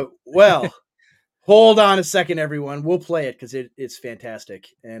 Well, hold on a second, everyone. We'll play it because it's fantastic,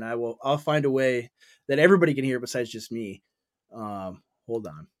 and I'll find a way that everybody can hear it besides just me. Hold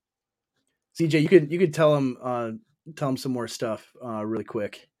on, CJ. You could tell him some more stuff really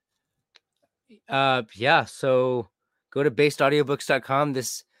quick. Yeah, so go to basedaudiobooks.com.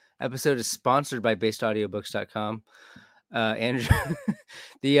 This episode is sponsored by basedaudiobooks.com. Andrew,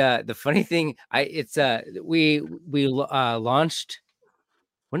 the funny thing, we launched.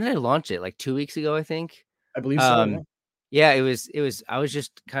 When did I launch it? Like 2 weeks ago, I think. I believe so. Yeah. Yeah, it was. I was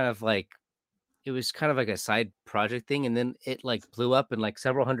just kind of like, it was kind of like a side project thing, and then it like blew up, and like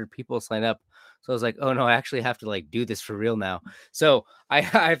several hundred people signed up. So I was like, oh no, I actually have to like do this for real now. So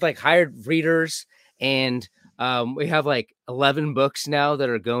I've like hired readers, and we have like 11 books now that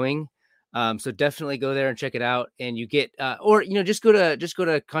are going. So definitely go there and check it out, and you get or just go to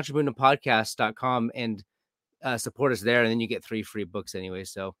contributopodcast.com and support us there, and then you get 3 free books anyway.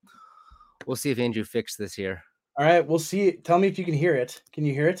 So we'll see if Andrew fixed this here. All right, we'll see. Tell me if you can hear it. Can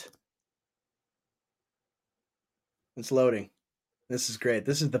you hear it? It's loading. This is great.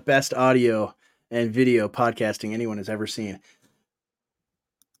 This is the best audio and video podcasting anyone has ever seen.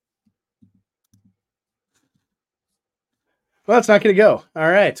 Well, it's not going to go. All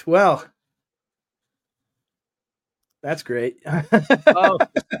right. Well, that's great. Oh,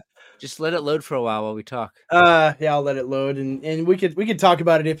 just let it load for a while we talk. Yeah, I'll let it load, and we could talk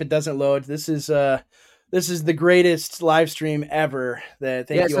about it if it doesn't load. This is the greatest live stream ever. Thank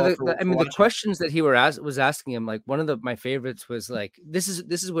you all for watching. The questions that he was asking him, like one of my favorites was like, this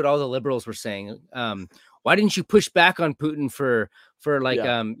is what all the liberals were saying. Why didn't you push back on Putin for like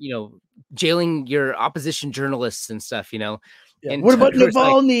jailing your opposition journalists and stuff, Yeah. And what about Tucker's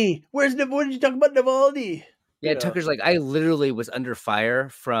Navalny? What did you talk about Navalny? Yeah, Tucker's like, I literally was under fire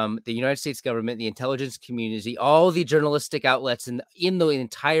from the United States government, the intelligence community, all the journalistic outlets in the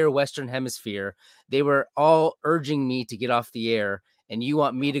entire Western Hemisphere. They were all urging me to get off the air. And you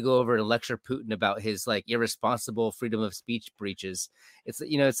want me to go over and lecture Putin about his like irresponsible freedom of speech breaches. It's,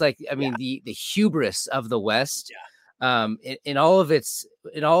 it's like, I mean, the hubris of the West, in all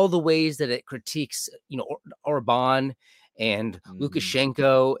the ways that it critiques, Orban and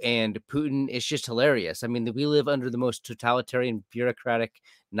Lukashenko and Putin. Is just hilarious. I mean, we live under the most totalitarian bureaucratic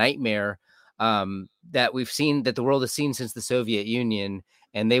nightmare that we've seen, that the world has seen since the Soviet Union,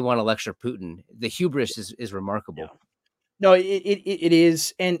 and they want to lecture Putin. The hubris is remarkable. Yeah. No, it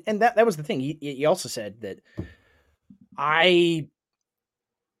is, and that was the thing. He also said that I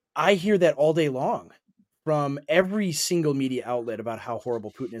hear that all day long from every single media outlet about how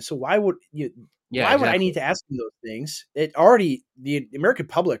horrible Putin is. So why would you? Yeah, why exactly. would I need to ask them those things? The American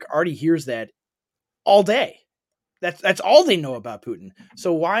public already hears that all day. That's all they know about Putin.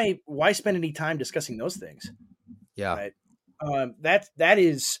 So why spend any time discussing those things? Yeah. Right? That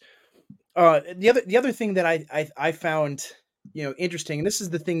is the other thing that I found interesting, and this is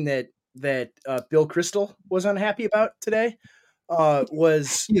the thing that Bill Kristol was unhappy about today.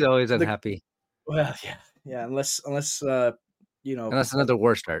 Was he's always unhappy. Well, yeah, unless unless another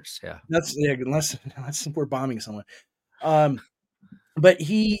war starts, unless we're bombing someone. But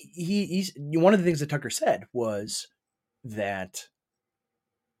he's one of the things that Tucker said was that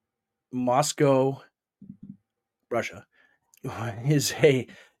Moscow, Russia, is a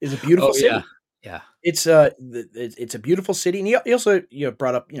beautiful city. Yeah. It's a beautiful city, and he also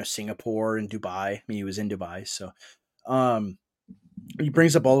brought up Singapore and Dubai. I mean, he was in Dubai, so he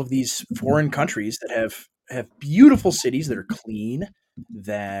brings up all of these foreign countries that have beautiful cities that are clean,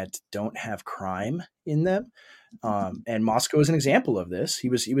 that don't have crime in them, and Moscow is an example of this. He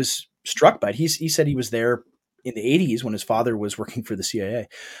was struck by it. He said he was there in the 80s when his father was working for the CIA.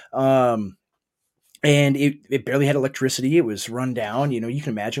 and it barely had electricity. It was run down. You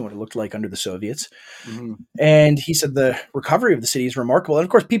can imagine what it looked like under the Soviets. Mm-hmm. And he said the recovery of the city is remarkable. And of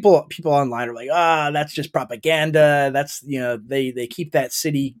course, people online are like, that's just propaganda. That's they keep that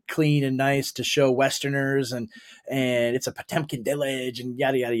city clean and nice to show Westerners, and it's a Potemkin village and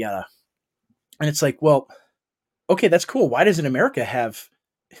yada yada yada. And it's like, well, okay, that's cool. Why doesn't America have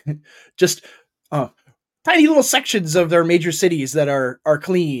just tiny little sections of their major cities that are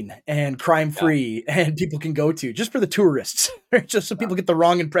clean and crime free and people can go to just for the tourists, right? Just so people get the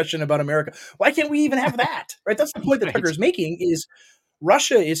wrong impression about America. Why can't we even have that? Right? That's the point that Tucker is making. Is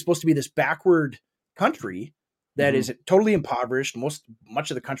Russia is supposed to be this backward country that is totally impoverished.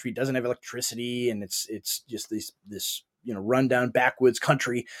 Much of the country doesn't have electricity, and it's just this rundown backwoods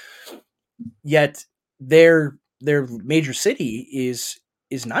country. Yet their major city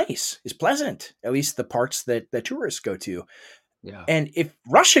is nice, is pleasant, at least the parts that tourists go to. Yeah. And if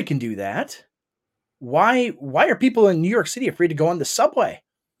Russia can do that, why are people in New York City afraid to go on the subway?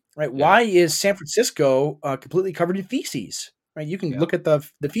 Right? Yeah. Why is San Francisco completely covered in feces? Right? You can look at the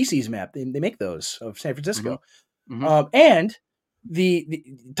feces map. They make those of San Francisco. And the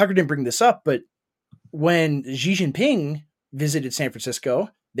Tucker didn't bring this up, but when Xi Jinping visited San Francisco,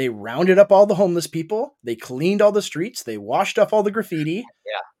 they rounded up all the homeless people. They cleaned all the streets. They washed off all the graffiti.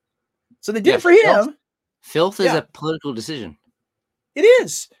 Yeah. So they did it for him. Filth is a political decision. It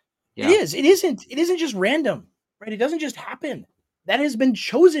is. Yeah. It is. It isn't just random, right? It doesn't just happen. That has been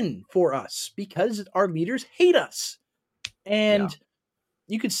chosen for us because our leaders hate us. And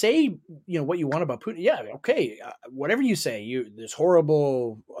you could say, what you want about Putin. Yeah, okay. Whatever you say, this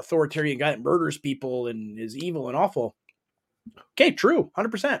horrible authoritarian guy that murders people and is evil and awful. Okay, true.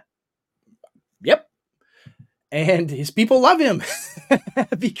 100%. Yep. And his people love him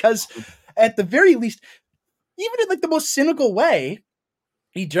because at the very least, even in like the most cynical way,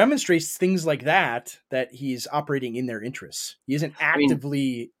 he demonstrates things like that he's operating in their interests. He isn't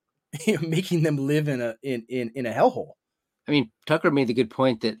actively making them live in a hellhole. I mean, Tucker made the good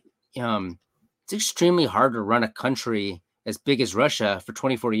point that it's extremely hard to run a country as big as Russia for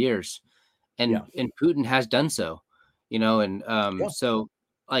 24 years. And Putin has done so, so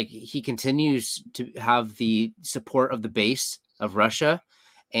like he continues to have the support of the base of Russia,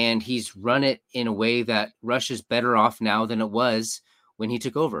 and he's run it in a way that Russia's better off now than it was when he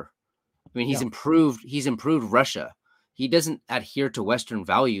took over. I mean, he's improved Russia. He doesn't adhere to Western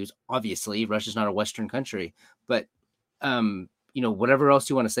values. Obviously, Russia's not a Western country, but whatever else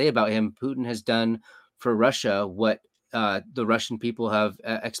you want to say about him, Putin has done for Russia what the Russian people have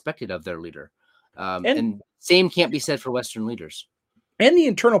expected of their leader. And same can't be said for Western leaders. And the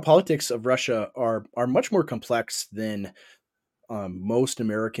internal politics of Russia are much more complex than most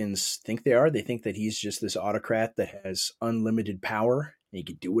Americans think they are. They think that he's just this autocrat that has unlimited power and he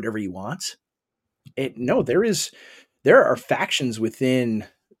can do whatever he wants. No, there are factions within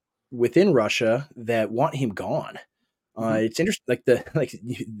Russia that want him gone. It's interesting, like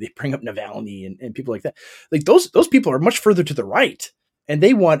they bring up Navalny and people like that. Like those people are much further to the right, and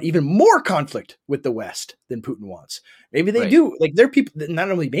they want even more conflict with the West than Putin wants. Maybe they do. Like there are people that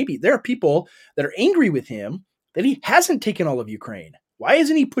not only maybe there are people that are angry with him that he hasn't taken all of Ukraine. Why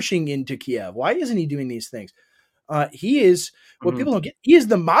isn't he pushing into Kiev? Why isn't he doing these things? He is what people don't get. He is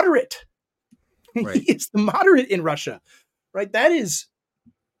the moderate. Right. He is the moderate in Russia, right? That is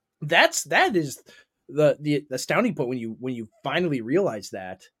the astounding point when you finally realize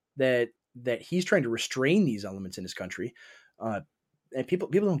that he's trying to restrain these elements in his country, and people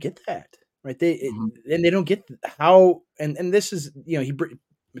don't get that, right? And they don't get how. And this is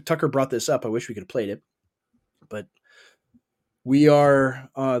Tucker brought this up. I wish we could have played it, but we are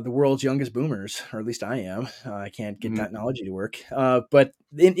the world's youngest boomers, or at least I am. I can't get technology to work. But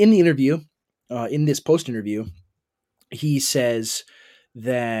in the interview, in this post interview, he says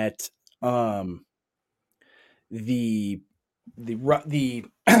that the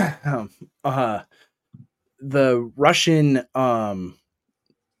Russian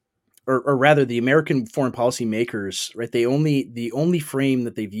or rather the American foreign policy makers, right? The only frame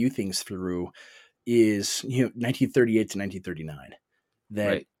that they view things through is 1938 to 1939.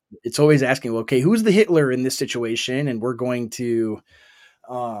 That it's always asking, well, okay, who's the Hitler in this situation, and we're going to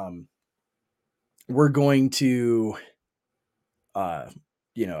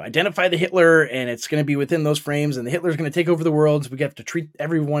identify the Hitler, and it's going to be within those frames, and the Hitler's going to take over the world. So we have to treat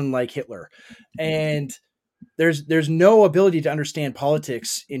everyone like Hitler. And there's no ability to understand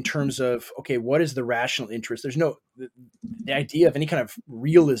politics in terms of, okay, what is the rational interest? There's no, the idea of any kind of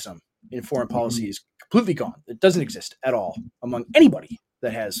realism in foreign policy is completely gone. It doesn't exist at all among anybody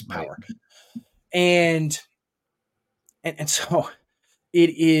that has power. And so it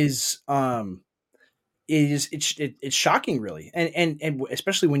is, it's shocking, really, and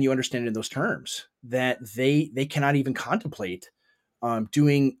especially when you understand it in those terms that they cannot even contemplate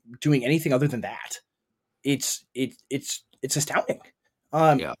doing anything other than that. It's astounding.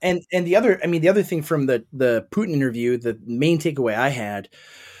 Yeah. And the other thing from the Putin interview, the main takeaway I had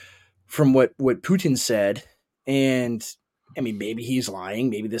from what Putin said, and I mean, maybe he's lying,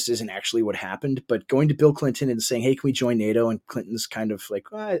 maybe this isn't actually what happened, but going to Bill Clinton and saying, "Hey, can we join NATO?" And Clinton's kind of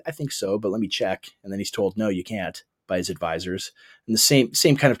like, well, I think so, but let me check. And then he's told, "No, you can't," by his advisors. And the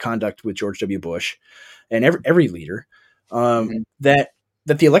same kind of conduct with George W. Bush and every leader, Mhm. that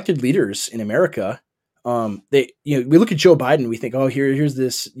the elected leaders in America, they, we look at Joe Biden, we think, oh, here's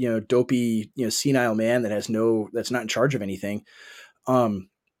this, dopey, senile man that's not in charge of anything.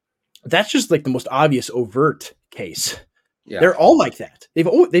 That's just like the most obvious overt case. Yeah. They're all like that.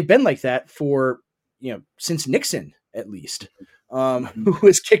 They've been like that for, since Nixon, at least, Mhm. who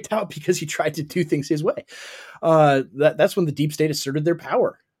was kicked out because he tried to do things his way. That's when the deep state asserted their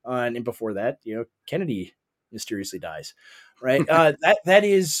power. And before that, Kennedy mysteriously dies, right? That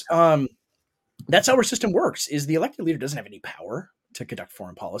is, that's how our system works. Is the elected leader doesn't have any power to conduct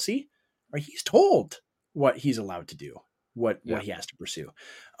foreign policy, right? He's told what he's allowed to do, what Yeah. he has to pursue,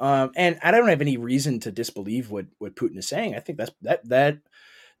 and I don't have any reason to disbelieve what Putin is saying. I think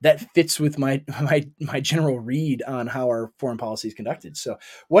that fits with my general read on how our foreign policy is conducted. So,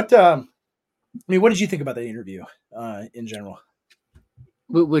 what did you think about that interview in general?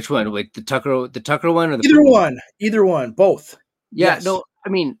 Which one? Wait, the Tucker one or the Either Putin one? one, both. Yeah, Yes. no, I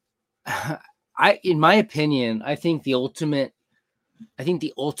mean, in my opinion, I think the ultimate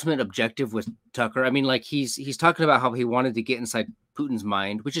objective with Tucker, I mean, like he's talking about how he wanted to get inside Putin's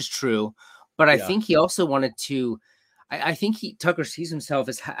mind, which is true, but I Yeah. think he also wanted to. I think Tucker sees himself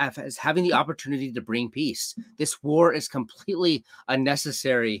as having the opportunity to bring peace. This war is completely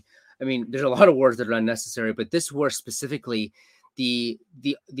unnecessary. I mean, there's a lot of wars that are unnecessary, but this war specifically, the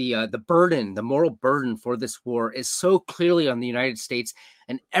burden, the moral burden for this war is so clearly on the United States,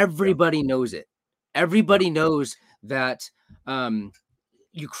 and Yeah. everybody knows it. Yeah. Everybody knows that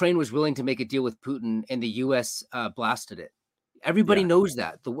Ukraine was willing to make a deal with Putin, and the U.S. Blasted it. Everybody Yeah. knows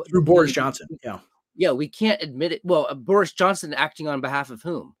that. Through Boris Johnson. Yeah. Yeah, we can't admit it. Well, Boris Johnson acting on behalf of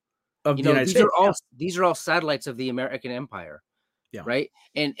whom? Of You the know, United States. Yeah. these are all satellites of the American empire, Yeah. right?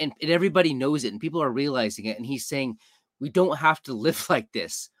 And everybody knows it, and people are realizing it. And he's saying we don't have to live like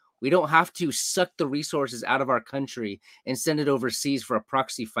this. We don't have to suck the resources out of our country and send it overseas for a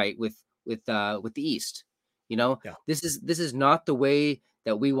proxy fight with the East. You know, Yeah. this is not the way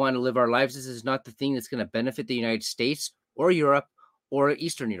that we want to live our lives. This is not the thing that's going to benefit the United States or Europe or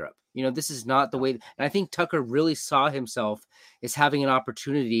Eastern Europe. You know, this is not the way. And I think Tucker really saw himself as having an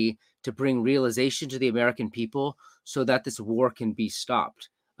opportunity to bring realization to the American people so that this war can be stopped.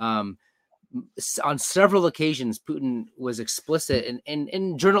 On several occasions, Putin was explicit,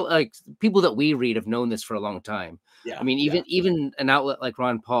 and journal like people that we read have known this for a long time. Yeah. I mean, Yeah. even an outlet like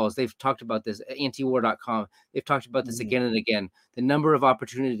Ron Paul's, they've talked about this. Antiwar.com, they've talked about this Mhm. again and again. The number of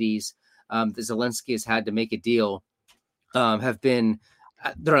opportunities that Zelensky has had to make a deal have been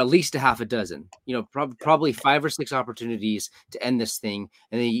there are at least a half a dozen. You know, probably 5 or 6 opportunities to end this thing,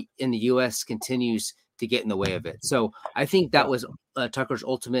 and the U.S. continues to get in the way of it. So I think that Yeah. was Tucker's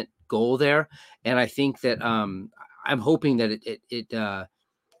ultimate goal there, and I think that I'm hoping that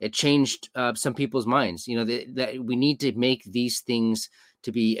it changed some people's minds. You know, that we need to make these things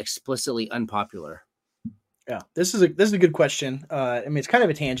to be explicitly unpopular. Yeah. This is a good question. I mean, it's kind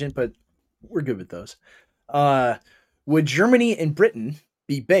of a tangent, but we're good with those. Uh, would Germany and Britain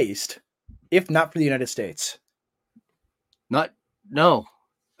be based if not for the United States? Not no,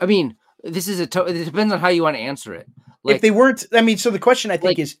 I mean this is it depends on how you want to answer it. If they Like weren't, I mean, so the question I think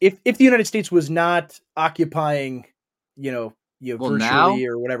like is if the United States was not occupying, well now virtually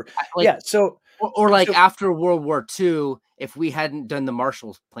or whatever. like Yeah. So or like so after World War II, if we hadn't done the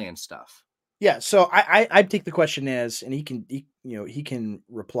Marshall Plan stuff. yeah. So I'd take the question as, and he can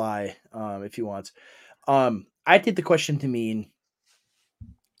reply if he wants. I take the question to mean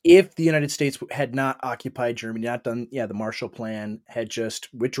if the United States had not occupied Germany, not done, the Marshall Plan, had just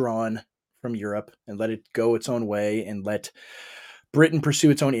withdrawn from Europe and let it go its own way and let Britain pursue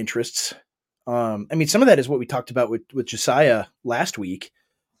its own interests. I mean, some of that is what we talked about with Josiah last week.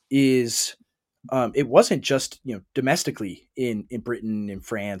 Is it wasn't just domestically in Britain, in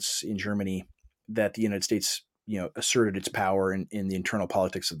France, in Germany that the United States asserted its power in the internal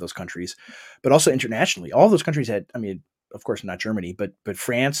politics of those countries, but also internationally. All those countries had, I mean, of course not Germany, but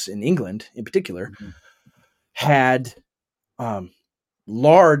France and England in particular Mhm. had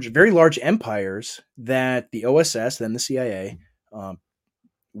very large empires that the OSS, then the CIA,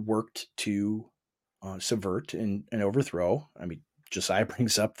 worked to subvert and overthrow. I mean, Josiah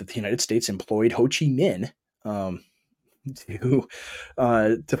brings up that the United States employed Ho Chi Minh um,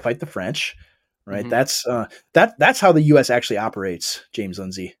 to fight the French. Right. Mhm. That's how the U.S. actually operates. James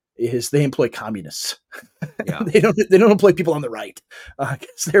Lindsay is they employ communists. Yeah. They don't employ people on the right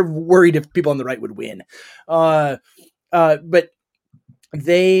because they're worried if people on the right would win. But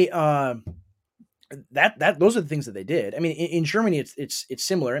they those are the things that they did. I mean, in Germany, it's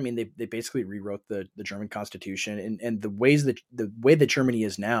similar. I mean, they basically rewrote the German constitution and the way that Germany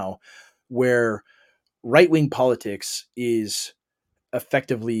is now, where right wing politics is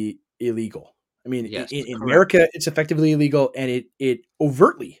effectively illegal. I mean, Yes. in Correct. America, it's effectively illegal, and it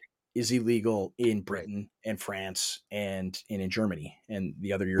overtly is illegal in Right. Britain and France and in Germany and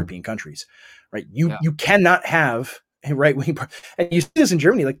the other European countries. Right? Yeah. You cannot have a right wing, and you see this in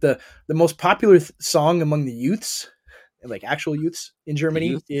Germany. Like the most popular song among the youths, like actual youths in The Germany,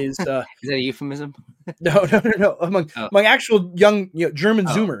 youth. is Is that a euphemism? no Oh, among actual young German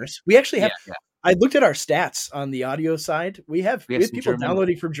oh, Zoomers. We actually yeah, have yeah. I looked at our stats on the audio side. We have We we have have some people German.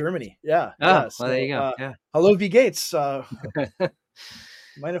 downloading from Germany. Yeah, Oh, yeah. well, there So, you go. Yeah. hello, V Gates,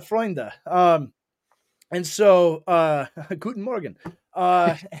 meine Freunde. And so, guten Morgen.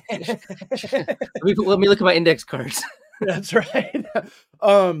 Uh, Let me look at my index cards. that's right.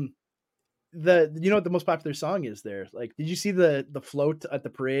 Um, the you know what the most popular song is there? Like, did you see the float at the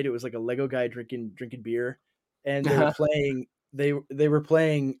parade? It was like a Lego guy drinking beer, and they were Uh-huh. playing they were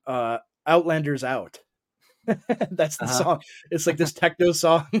playing Outlanders Out. That's the Uh-huh. song. It's like this techno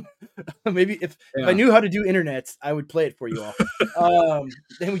song. Maybe if I Yeah. knew how to do internet, I would play it for you all.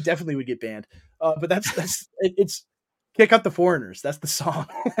 Then we definitely would get banned. But it's kick out the foreigners. That's the song.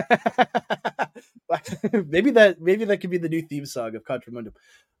 maybe that could be the new theme song of Contramundum.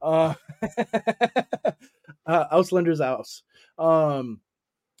 Uh, Auslanders Aus.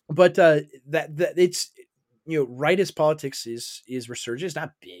 But that it's rightist politics is resurgent. It's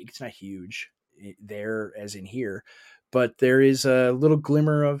not big. It's not huge there as in here, but there is a little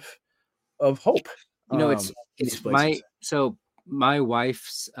glimmer of hope You know, it's in these it's places. my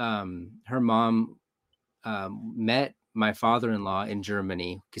wife's her mom met my father-in-law in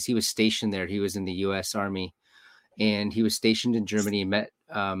Germany because he was stationed there. He was in the U.S. Army, and he was stationed in Germany. And met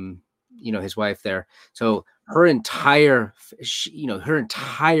his wife there. So her entire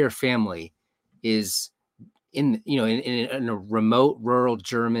family is in a remote rural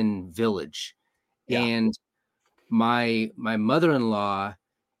German village, Yeah, and my mother-in-law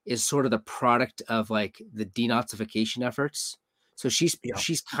is sort of the product of like the denazification efforts. So yeah,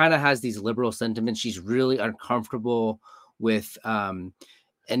 she's kind of has these liberal sentiments. She's really uncomfortable with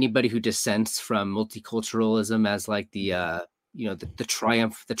anybody who dissents from multiculturalism as like the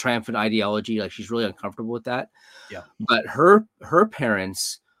triumphant ideology. Like she's really uncomfortable with that. yeah, But her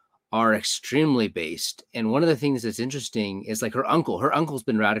parents are extremely based. And one of the things that's interesting is like her uncle's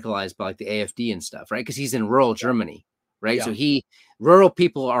been radicalized by like the AFD and stuff, right? Because he's in rural Germany, right? yeah, So rural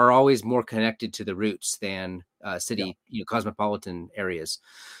people are always more connected to the roots than yeah. city, cosmopolitan areas.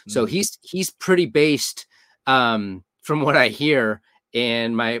 So Mhm. he's pretty based, from what I hear.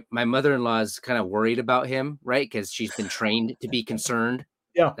 And my mother-in-law is kind of worried about him, right? Because she's been trained to be concerned.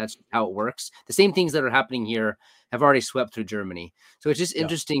 Yeah, That's how it works. The same things that are happening here have already swept through Germany. So it's just yeah.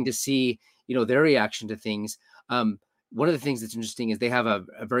 interesting to see, their reaction to things. One of the things that's interesting is they have a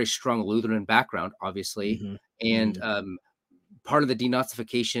very strong Lutheran background, obviously, Mhm, and mhm. part of the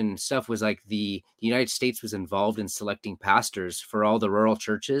denazification stuff was like the United States was involved in selecting pastors for all the rural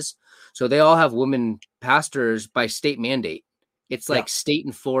churches. So they all have women pastors by state mandate. It's Yeah, like state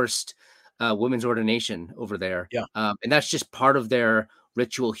enforced women's ordination over there, yeah. and that's just part of their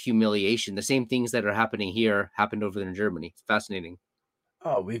ritual humiliation. The same things that are happening here happened over there in Germany. It's fascinating.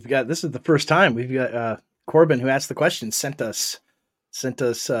 Oh, this is the first time we've got Corbin who asked the question sent us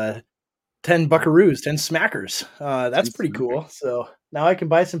 10 Yeah, buckaroos, 10 smackers. That's since pretty cool. So now I can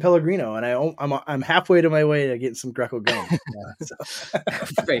buy some Pellegrino, and I'm halfway to my way to getting some Greco gum. So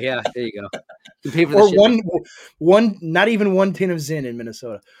right, yeah, there you go. You can pay for the or shipping. one not even one tin of Zin in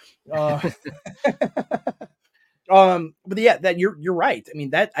Minnesota. Uh, but yeah, that you're right. I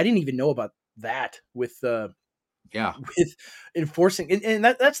mean that I didn't even know about that with Yeah, with enforcing and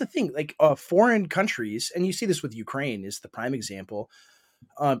that's the thing. Like foreign countries, and you see this with Ukraine is the prime example.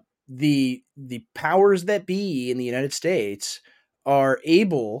 The powers that be in the United States are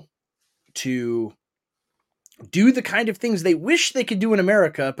able to do the kind of things they wish they could do in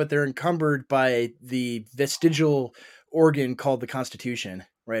America, but they're encumbered by the vestigial organ called the Constitution,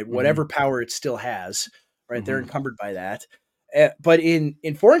 right? hmm Whatever power it still has, right? They're hmm encumbered by that. But in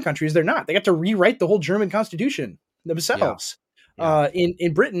foreign countries, they're not. They got to rewrite the whole German Constitution yeah, themselves. Yeah.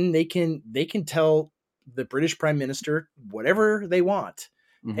 In Britain, they can tell the British Prime Minister whatever they want.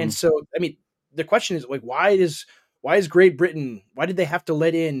 And Mhm. so, I mean, the question is like, why is Great Britain? Why did they have to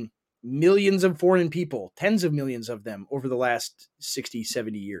let in millions of foreign people, tens of millions of them over the last 60,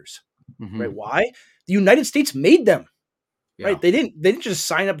 70 years? Right? Mhm. Why? The United States made them. Yeah. Right? They didn't just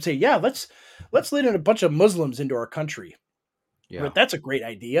sign up and say, yeah, let's let in a bunch of Muslims into our country. Yeah. Right? That's a great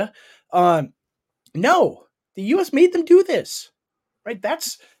idea. No, the U.S. made them do this. Right?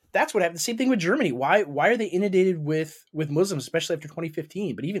 That's what happened. The same thing with Germany. Why are they inundated with Muslims, especially after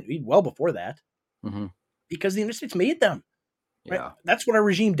 2015, but even well before that? Mhm. Because the United States made them. Right? Yeah. That's what our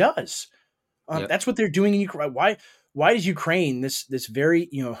regime does. Yep. That's what they're doing in Ukraine. Why is Ukraine this very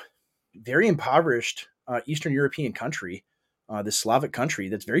very impoverished Eastern European country, this Slavic country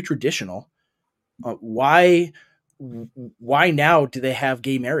that's very traditional? Why now do they have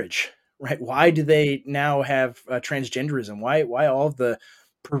gay marriage? Right? Why do they now have transgenderism? Why all of the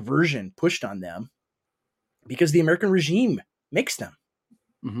perversion pushed on them? Because the American regime makes them.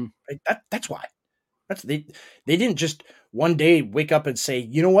 Mhm. Right? That's why. They didn't just one day wake up and say,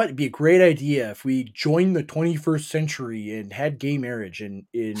 you know what, it'd be a great idea if we joined the 21st century and had gay marriage in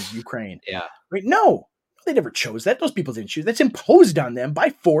Ukraine. Yeah. Right? No, they never chose that. Those people didn't choose. That's imposed on them by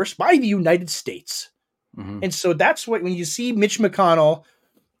force by the United States. Mhm. And so that's what when you see Mitch McConnell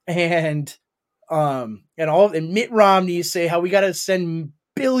and and Mitt Romney say how we got to send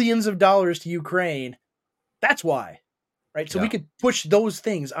billions of dollars to Ukraine, that's why, right? So we Yeah. could push those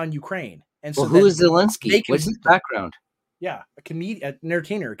things on Ukraine, and Well, so who that is Zelensky? they can What's his beat them. background? Yeah, a comedian, an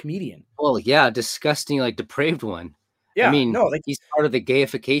entertainer, a comedian. Well, yeah, disgusting, like depraved one. I Yeah, mean, no, like he's part of the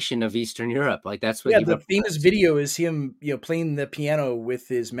gayification of Eastern Europe. Like that's what yeah, he the famous represents. video is him, playing the piano with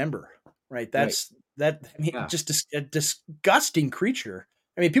his member. Right, Right. that's that. I mean, Yeah. just a disgusting creature.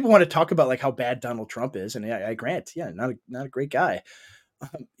 I mean, people want to talk about like how bad Donald Trump is, and I grant, yeah, not a great guy.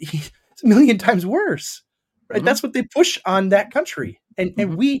 He's a million times worse. Right, Mhm. that's what they push on that country, and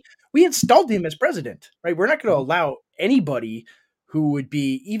Mhm. we installed him as president. Right, we're not going to Mhm. allow anybody who would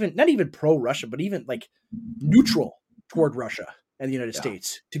be even not even pro Russia, but even like neutral toward Russia and the United Yeah.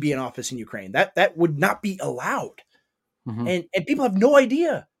 States to be in office in Ukraine. That would not be allowed. Mhm. And people have no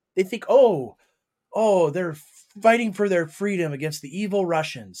idea. They think, they're fighting for their freedom against the evil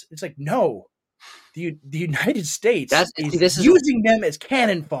Russians. It's like, no, the United States That's see, is this is using them as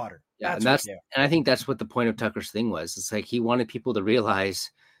cannon fodder. yeah, That's what they are. and I think that's what the point of Tucker's thing was. It's like he wanted people to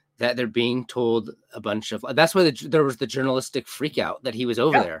realize that they're being told a bunch of that's why there was the journalistic freak out that he was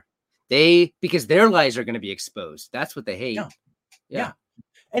over Yeah, there. They because their lies are going to be exposed. That's what they yeah, hate. Yeah. yeah.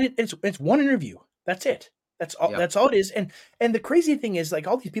 And it's one interview. That's it. That's all. Yeah. That's all it is. And the crazy thing is, like,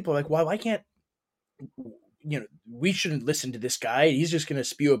 all these people are like, well, why can't we shouldn't listen to this guy. He's just going to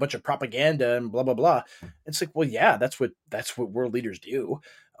spew a bunch of propaganda and blah blah blah. It's like, well, yeah, that's what world leaders do.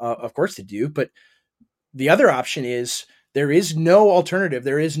 Of course they do. But the other option is there is no alternative.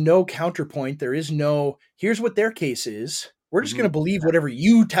 There is no counterpoint. There is no. Here's what their case is. We're just going Mhm. to believe whatever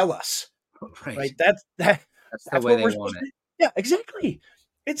you tell us. Right. Right? That's the That's way what they we're want supposed to it. do. Yeah, exactly.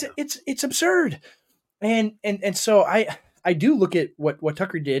 It's Yeah. it's absurd. And so I do look at what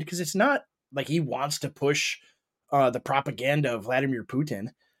Tucker did because it's not like he wants to push the propaganda of Vladimir Putin.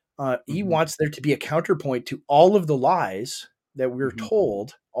 He Mhm. wants there to be a counterpoint to all of the lies that we're Mhm.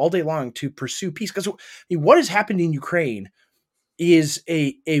 told all day long to pursue peace. Because what has happened in Ukraine is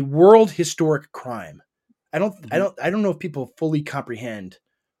a world historic crime. Mhm. I don't know if people fully comprehend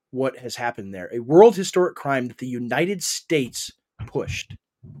what has happened there. A world historic crime that the United States pushed.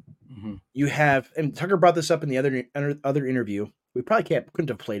 Mhm. You have, and Tucker brought this up in the other interview. We probably couldn't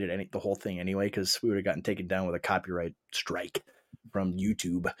have played the whole thing anyway because we would have gotten taken down with a copyright strike from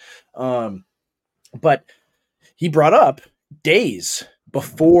YouTube. Um, but he brought up days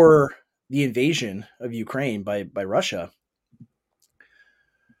before the invasion of Ukraine by Russia,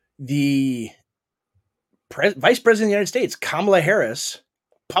 the Vice President of the United States, Kamala Harris,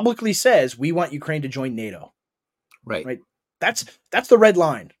 publicly says we want Ukraine to join NATO. Right. Right? That's the red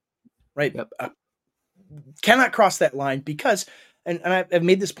line. Right? Yep. Cannot cross that line because, and I've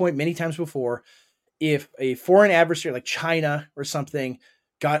made this point many times before. If a foreign adversary like China or something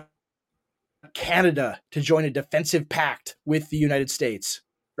got Canada to join a defensive pact with the United States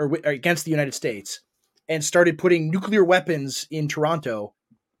or against the United States and started putting nuclear weapons in Toronto,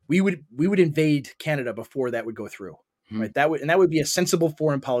 we would invade Canada before that would go through. Mhm. Right? That would be a sensible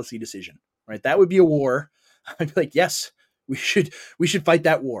foreign policy decision. Right? That would be a war. I'd be like, yes, we should fight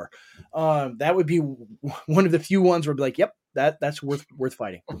that war. That would be one of the few ones where I'd be like, yep, that's worth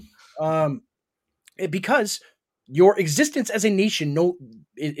fighting. Um, because your existence as a nation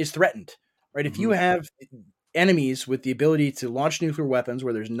is threatened, right? If you Mhm. have enemies with the ability to launch nuclear weapons,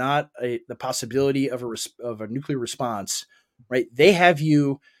 where there's not the possibility of a nuclear response, right? They have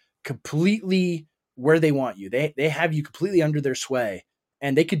you completely where they want you. They have you completely under their sway,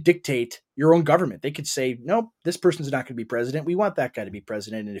 and they could dictate your own government. They could say, nope, this person's not going to be president. We want that guy to be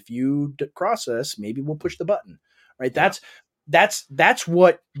president, and if you cross us, maybe we'll push the button, right? Yeah. That's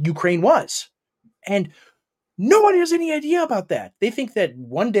what Ukraine was, and no one has any idea about that. They think that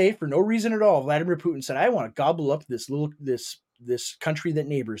one day, for no reason at all, Vladimir Putin said, "I want to gobble up this country that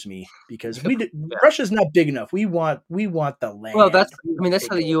neighbors me because Yeah. Russia's not big enough. We want the land." Well, We that's want to that's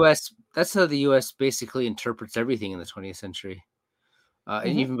how take the over." U.S. That's how the U.S. basically interprets everything in the 20th century,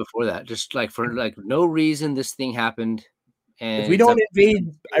 and Mhm. even before that, just like for like no reason, this thing happened, If and we it's don't up. invade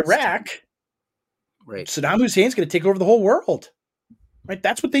It's Iraq, right. Saddam Hussein's going to take over the whole world. Right?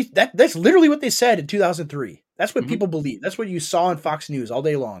 That's literally what they said in 2003. That's what Hmm. people believe. That's what you saw on Fox News all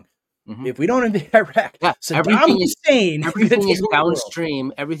day long. Hmm. If we don't invade Iraq, Yeah, Saddam Hussein is going to everything take is over the world.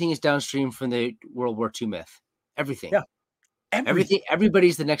 downstream. Everything is downstream from the World War II myth. Everything. Yeah, everything.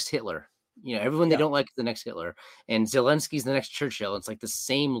 Everybody's the next Hitler. Everyone they Yeah, don't like is the next Hitler, and Zelensky's the next Churchill. It's like the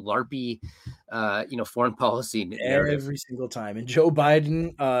same LARPy, foreign policy narrative. every single time. And Joe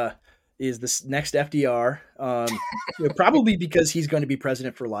Biden is the next FDR, probably because he's going to be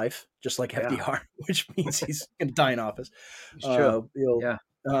president for life, just like Yeah, FDR, which means he's going to die in office. it's true. You'll, Yeah.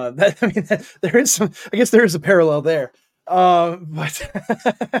 there is some. I guess there is a parallel there, but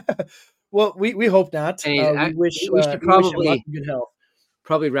well, we hope not. Anyways, we should We wish him lots of good health.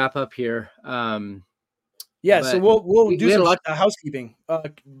 probably wrap up here. Yeah, so But we'll do we had some a lot. housekeeping.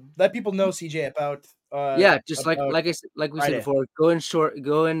 Let people know, CJ, Yeah, just about like we said Friday. before, go and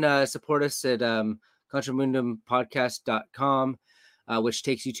support us at contramundumpodcast.com, which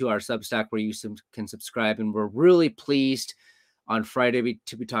takes you to our Substack where you can subscribe. And we're really pleased on Friday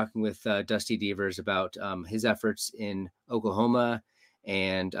to be talking with Dusty Devers about his efforts in Oklahoma,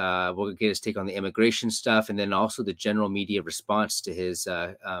 and we'll get his take on the immigration stuff, and then also the general media response to his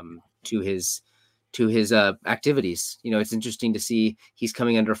activities. It's interesting to see he's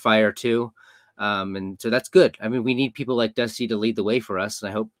coming under fire too. And so that's good. I mean, we need people like Dusty to lead the way for us, and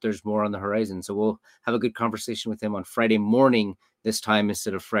I hope there's more on the horizon. So we'll have a good conversation with him on Friday morning this time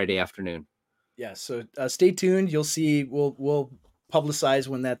instead of Friday afternoon. Yeah, so stay tuned. You'll see. We'll publicize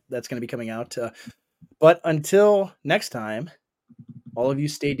when that's going to be coming out. But until next time, all of you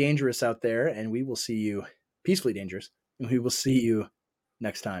stay dangerous out there, and we will see you peacefully dangerous, and we will see you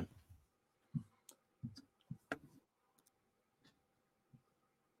next time.